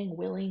like being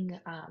willing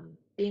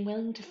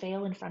to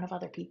fail in front of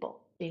other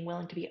people, being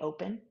willing to be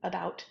open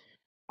about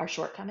our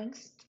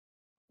shortcomings.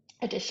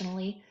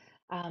 Additionally,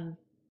 um,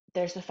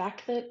 there's the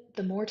fact that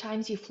the more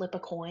times you flip a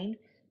coin,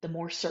 the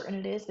more certain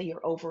it is that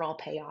your overall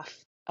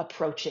payoff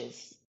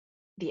approaches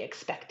the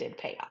expected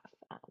payoff.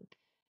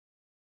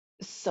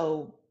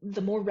 So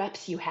the more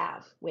reps you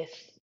have with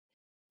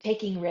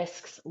taking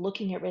risks,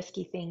 looking at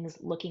risky things,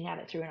 looking at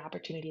it through an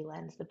opportunity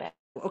lens, the better.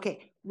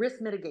 Okay, risk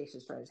mitigation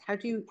strategies.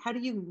 How do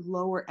you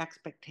lower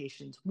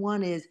expectations?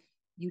 One is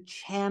you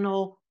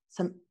channel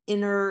some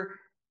inner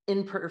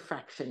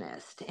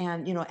imperfectionist.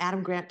 And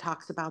Adam Grant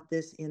talks about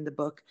this in the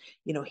book,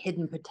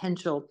 Hidden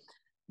Potential.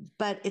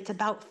 But it's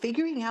about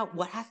figuring out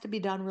what has to be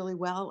done really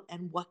well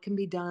and what can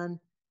be done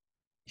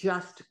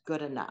just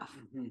good enough.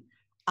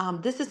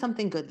 This is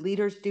something good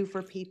leaders do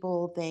for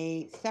people.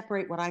 They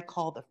separate what I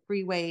call the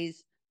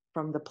freeways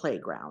from the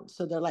playground.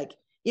 So they're like,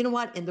 you know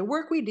what? In the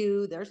work we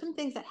do, there are some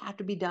things that have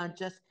to be done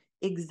just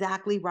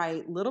exactly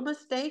right. Little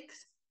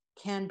mistakes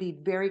can be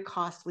very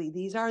costly.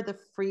 These are the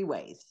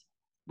freeways.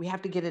 We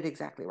have to get it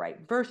exactly right.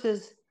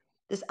 Versus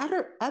this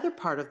other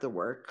part of the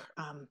work.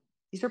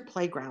 These are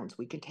playgrounds.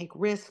 We can take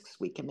risks.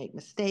 We can make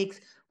mistakes.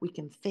 We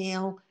can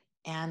fail,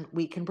 and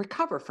we can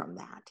recover from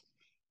that.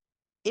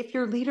 If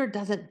your leader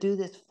doesn't do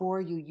this for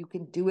you, you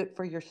can do it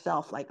for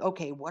yourself. Like,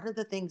 okay, what are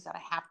the things that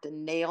I have to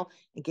nail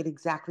and get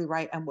exactly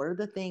right? And what are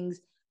the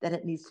things that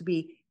it needs to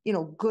be,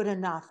 good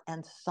enough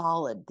and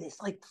solid?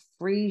 This like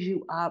frees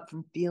you up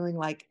from feeling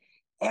like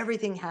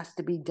everything has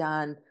to be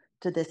done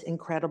to this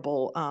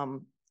incredible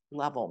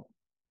level.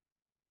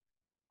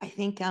 I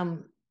think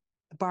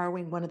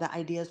borrowing one of the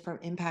ideas from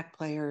impact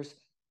players,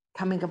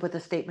 coming up with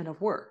a statement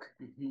of work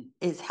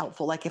is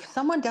helpful. Like if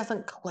someone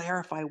doesn't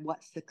clarify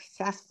what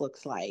success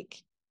looks like,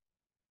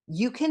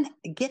 you can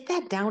get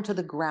that down to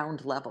the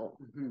ground level,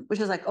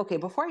 which is like, okay,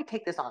 before I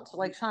take this on. So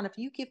like, Shawn, if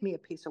you give me a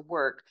piece of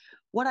work,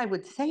 what I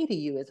would say to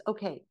you is,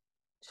 okay,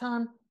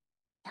 Shawn,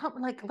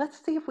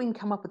 let's see if we can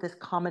come up with this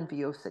common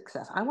view of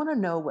success. I want to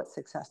know what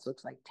success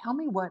looks like. Tell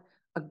me what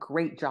a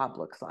great job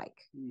looks like.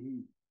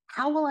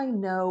 How will I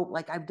know,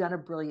 like, I've done a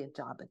brilliant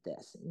job at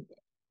this?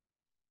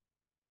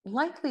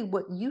 Likely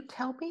what you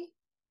tell me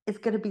is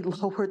going to be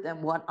lower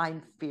than what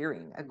I'm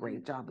fearing a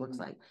great job looks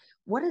like.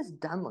 What does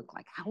done look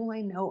like? How will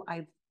I know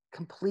I've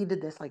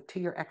completed this like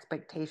to your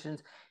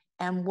expectations?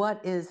 And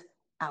what is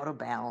out of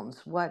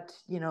bounds? What,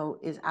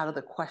 is out of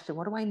the question?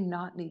 What do I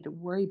not need to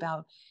worry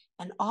about?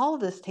 And all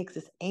of this takes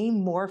this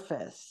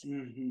amorphous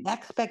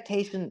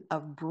expectation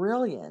of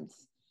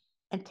brilliance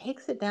and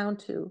takes it down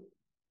to,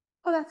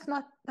 oh, that's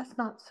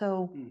not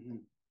so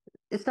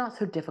it's not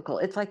so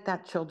difficult. It's like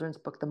that children's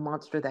book, The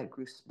Monster That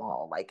Grew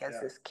Small. Like as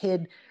this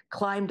kid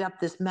climbed up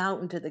this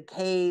mountain to the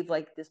cave,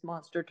 like this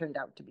monster turned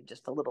out to be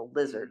just a little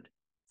lizard.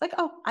 It's like,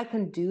 oh, I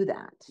can do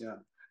that.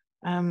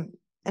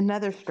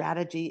 Another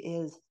strategy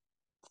is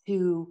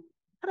to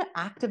kind of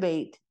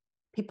activate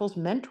people's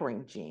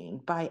mentoring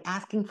gene by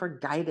asking for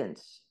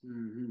guidance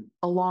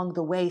along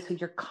the way. So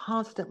you're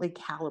constantly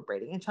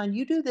calibrating. And Shawn,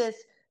 you do this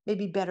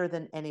maybe better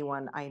than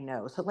anyone I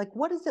know. So like,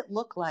 what does it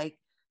look like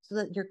so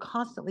that you're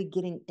constantly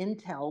getting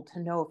intel to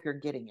know if you're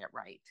getting it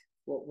right?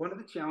 Well, one of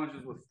the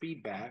challenges with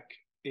feedback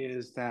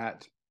is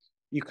that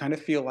you kind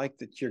of feel like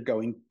that you're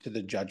going to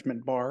the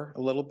judgment bar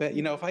a little bit.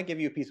 If I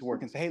give you a piece of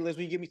work and say, hey, Liz,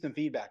 will you give me some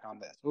feedback on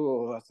this?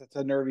 Oh, that's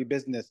a nervy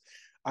business.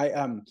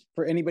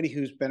 For anybody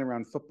who's been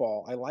around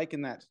football, I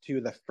liken that to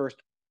the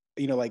first,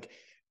 like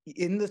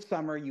in the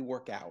summer you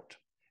work out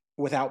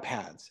without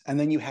pads, and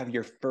then you have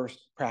your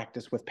first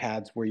practice with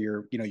pads where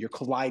you're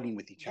colliding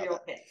with each other.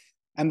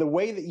 And the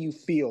way that you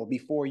feel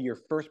before your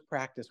first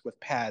practice with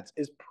pads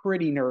is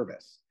pretty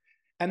nervous.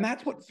 And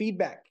that's what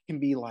feedback can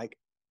be like.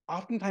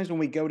 Oftentimes when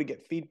we go to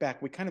get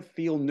feedback, we kind of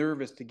feel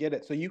nervous to get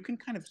it. So you can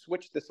kind of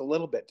switch this a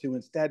little bit to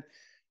instead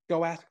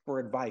go ask for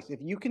advice. If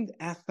you can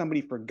ask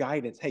somebody for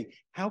guidance, hey,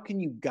 how can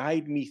you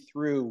guide me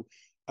through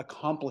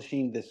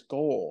accomplishing this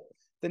goal?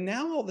 Then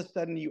now all of a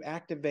sudden you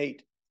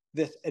activate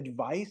this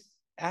advice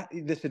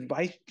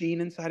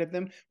gene inside of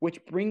them,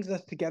 which brings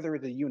us together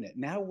as a unit.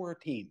 Now we're a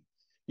team.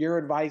 You're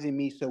advising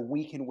me so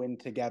we can win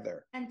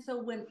together. And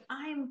so when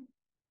I'm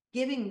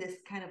giving this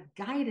kind of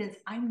guidance,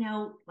 I'm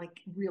now like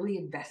really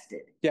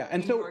invested. Yeah.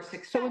 And so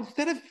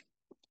instead of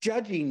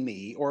judging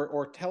me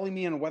or telling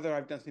me on whether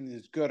I've done something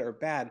that's good or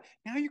bad,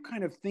 now you're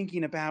kind of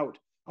thinking about,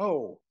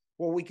 oh,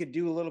 well, we could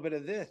do a little bit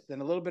of this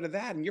and a little bit of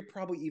that. And you're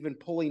probably even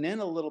pulling in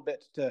a little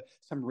bit to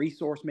some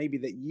resource maybe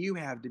that you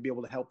have to be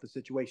able to help the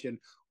situation,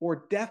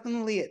 or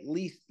definitely at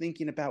least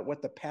thinking about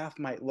what the path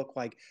might look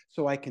like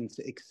so I can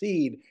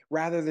exceed,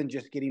 rather than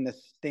just getting a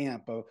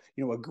stamp of,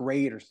 a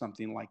grade or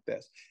something like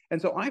this. And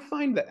so I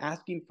find that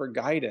asking for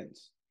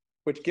guidance,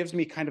 which gives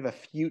me kind of a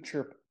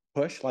future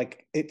push,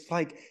 like it's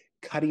like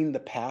cutting the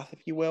path,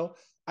 if you will,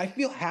 I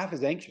feel half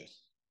as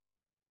anxious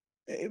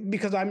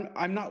because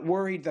I'm not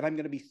worried that I'm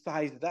going to be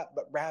sized up,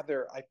 but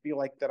rather I feel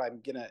like that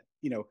I'm going to,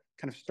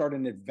 kind of start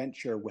an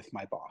adventure with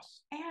my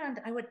boss.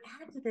 And I would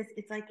add to this,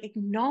 it's like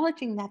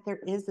acknowledging that there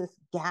is this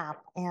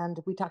gap. And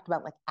we talked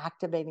about like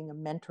activating a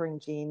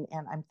mentoring gene.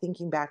 And I'm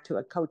thinking back to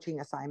a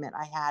coaching assignment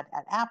I had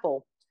at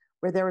Apple,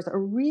 where there was a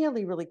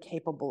really, really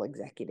capable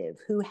executive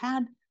who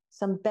had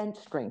some bench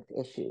strength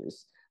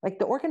issues. Like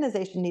the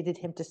organization needed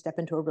him to step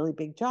into a really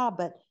big job,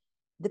 but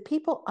the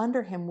people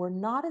under him were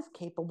not as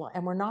capable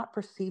and were not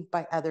perceived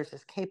by others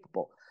as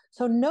capable.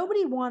 So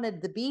nobody wanted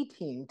the B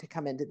team to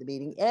come into the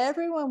meeting.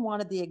 Everyone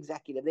wanted the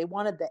executive. They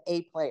wanted the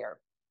A player.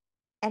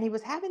 And he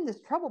was having this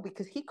trouble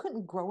because he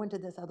couldn't grow into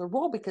this other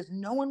role because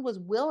no one was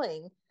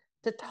willing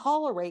to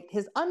tolerate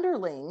his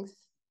underlings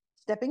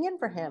stepping in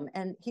for him.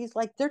 And he's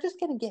like, they're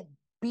just going to get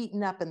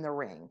beaten up in the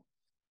ring.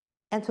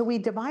 And so we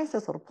devised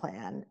this little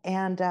plan.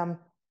 And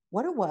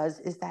what it was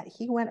is that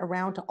he went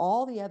around to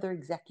all the other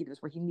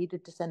executives where he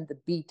needed to send the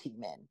B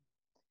team in.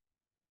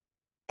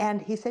 And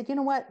he said, you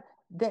know what?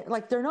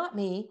 They're not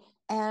me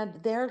and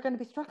they're going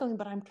to be struggling,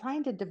 but I'm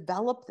trying to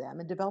develop them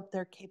and develop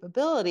their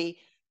capability.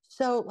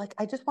 So like,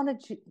 I just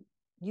wanted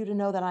you to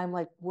know that I'm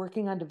like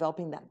working on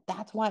developing them.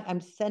 That's why I'm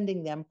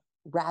sending them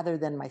rather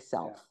than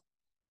myself.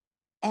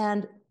 Yeah.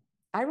 And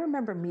I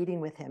remember meeting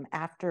with him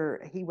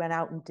after he went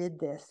out and did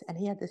this, and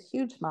he had this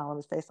huge smile on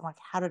his face. I'm like,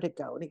 how did it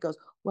go? And he goes,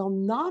 well,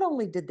 not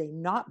only did they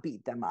not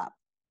beat them up,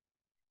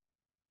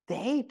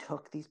 they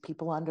took these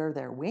people under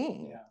their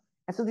wing. Yeah.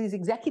 And so these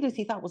executives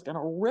he thought was going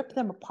to rip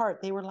them apart,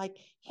 they were like,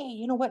 hey,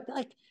 you know what?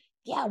 Like,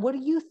 yeah, what do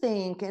you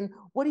think? And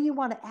what do you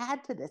want to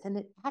add to this? And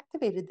it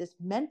activated this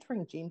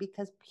mentoring gene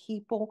because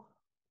people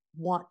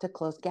want to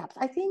close gaps.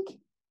 I think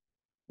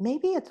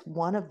maybe it's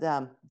one of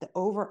the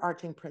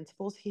overarching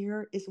principles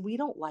here is we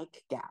don't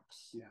like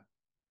gaps. Yeah.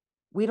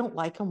 We don't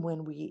like them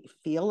when we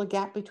feel a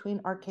gap between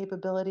our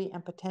capability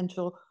and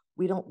potential.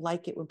 We don't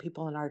like it when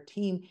people in our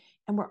team,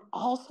 and we're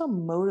also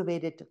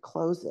motivated to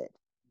close it.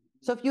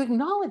 So if you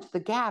acknowledge the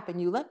gap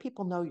and you let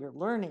people know you're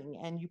learning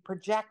and you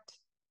project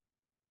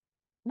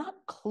not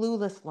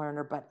clueless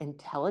learner, but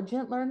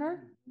intelligent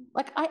learner,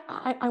 like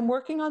I'm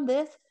working on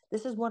this.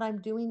 This is what I'm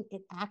doing.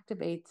 It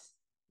activates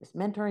this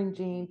mentoring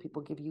gene.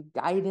 People give you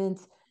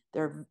guidance.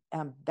 They're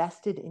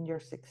vested in your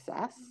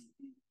success,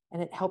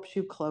 and it helps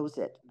you close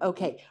it.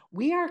 Okay,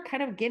 we are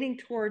kind of getting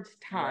towards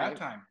time. We're out of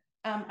time.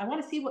 I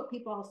want to see what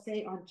people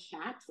say on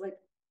chat. Like,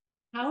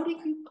 how do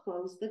you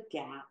close the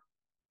gap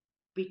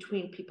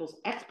between people's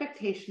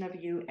expectation of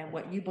you and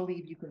what you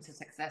believe you can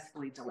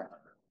successfully deliver?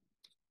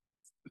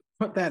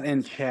 Put that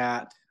in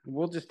chat.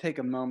 We'll just take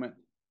a moment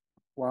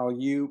while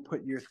you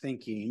put your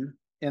thinking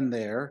in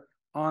there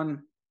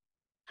on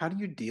how do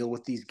you deal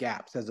with these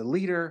gaps as a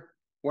leader?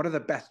 What are the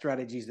best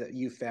strategies that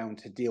you found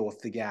to deal with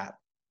the gap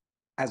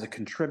as a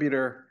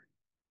contributor?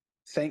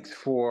 Thanks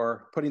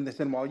for putting this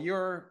in while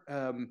you're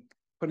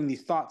putting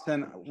these thoughts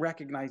in,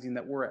 recognizing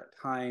that we're at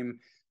time.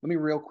 Let me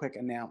real quick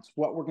announce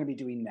what we're going to be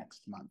doing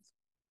next month.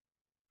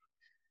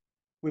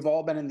 We've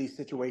all been in these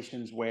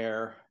situations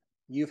where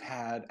you've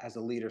had, as a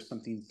leader,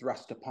 something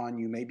thrust upon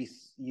you. Maybe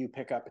you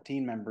pick up a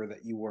team member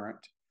that you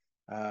weren't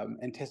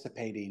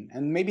anticipating,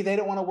 and maybe they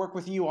don't want to work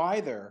with you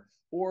either.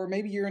 Or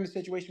maybe you're in a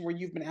situation where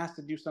you've been asked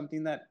to do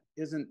something that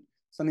isn't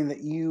something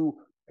that you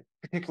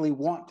particularly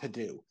want to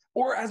do.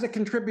 Or as a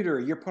contributor,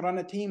 you're put on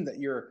a team that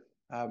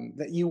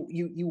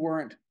you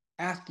weren't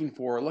asking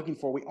for or looking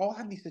for. We all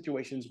have these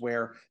situations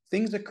where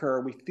things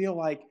occur. We feel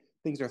like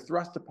things are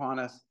thrust upon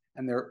us,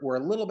 and we're a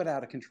little bit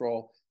out of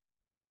control.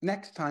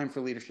 Next time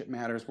for Leadership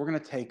Matters, we're going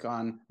to take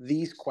on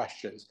these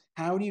questions.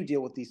 How do you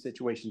deal with these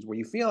situations where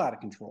you feel out of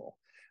control?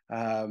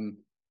 And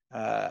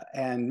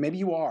maybe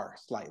you are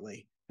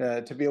slightly,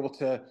 to be able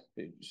to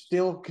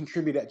still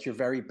contribute at your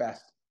very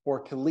best, or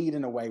to lead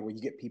in a way where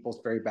you get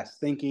people's very best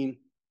thinking.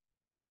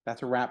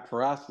 That's a wrap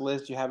for us.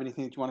 Liz, do you have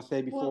anything that you want to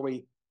say before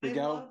we go?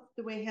 I love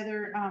the way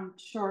Heather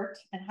Short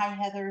and Hi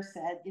Heather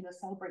said,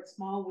 celebrate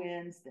small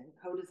wins, then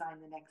co-design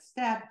the next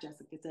step.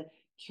 Jessica said,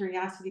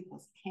 curiosity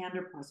plus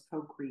candor plus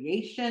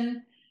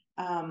co-creation.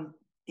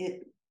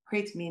 It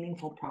creates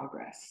meaningful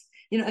progress.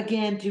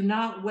 Again, do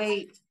not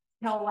wait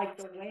till like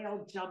the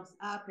whale jumps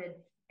up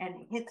and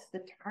hits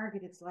the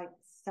target. It's like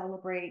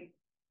celebrate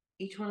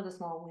each one of the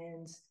small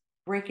wins,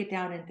 break it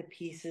down into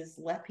pieces,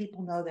 let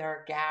people know there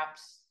are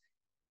gaps,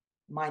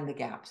 mind the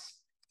gaps.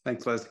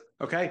 Thanks, Liz.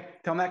 Okay,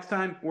 till next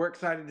time, we're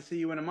excited to see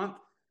you in a month.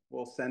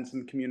 We'll send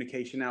some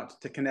communication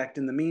out to connect.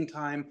 In the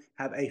meantime,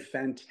 have a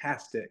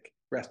fantastic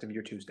rest of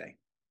your Tuesday.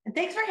 And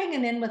thanks for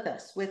hanging in with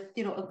us with,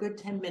 a good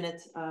 10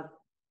 minutes of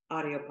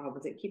audio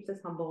problems. It keeps us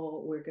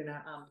humble. We're going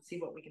to see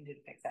what we can do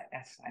to fix that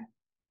next time.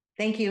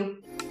 Thank you.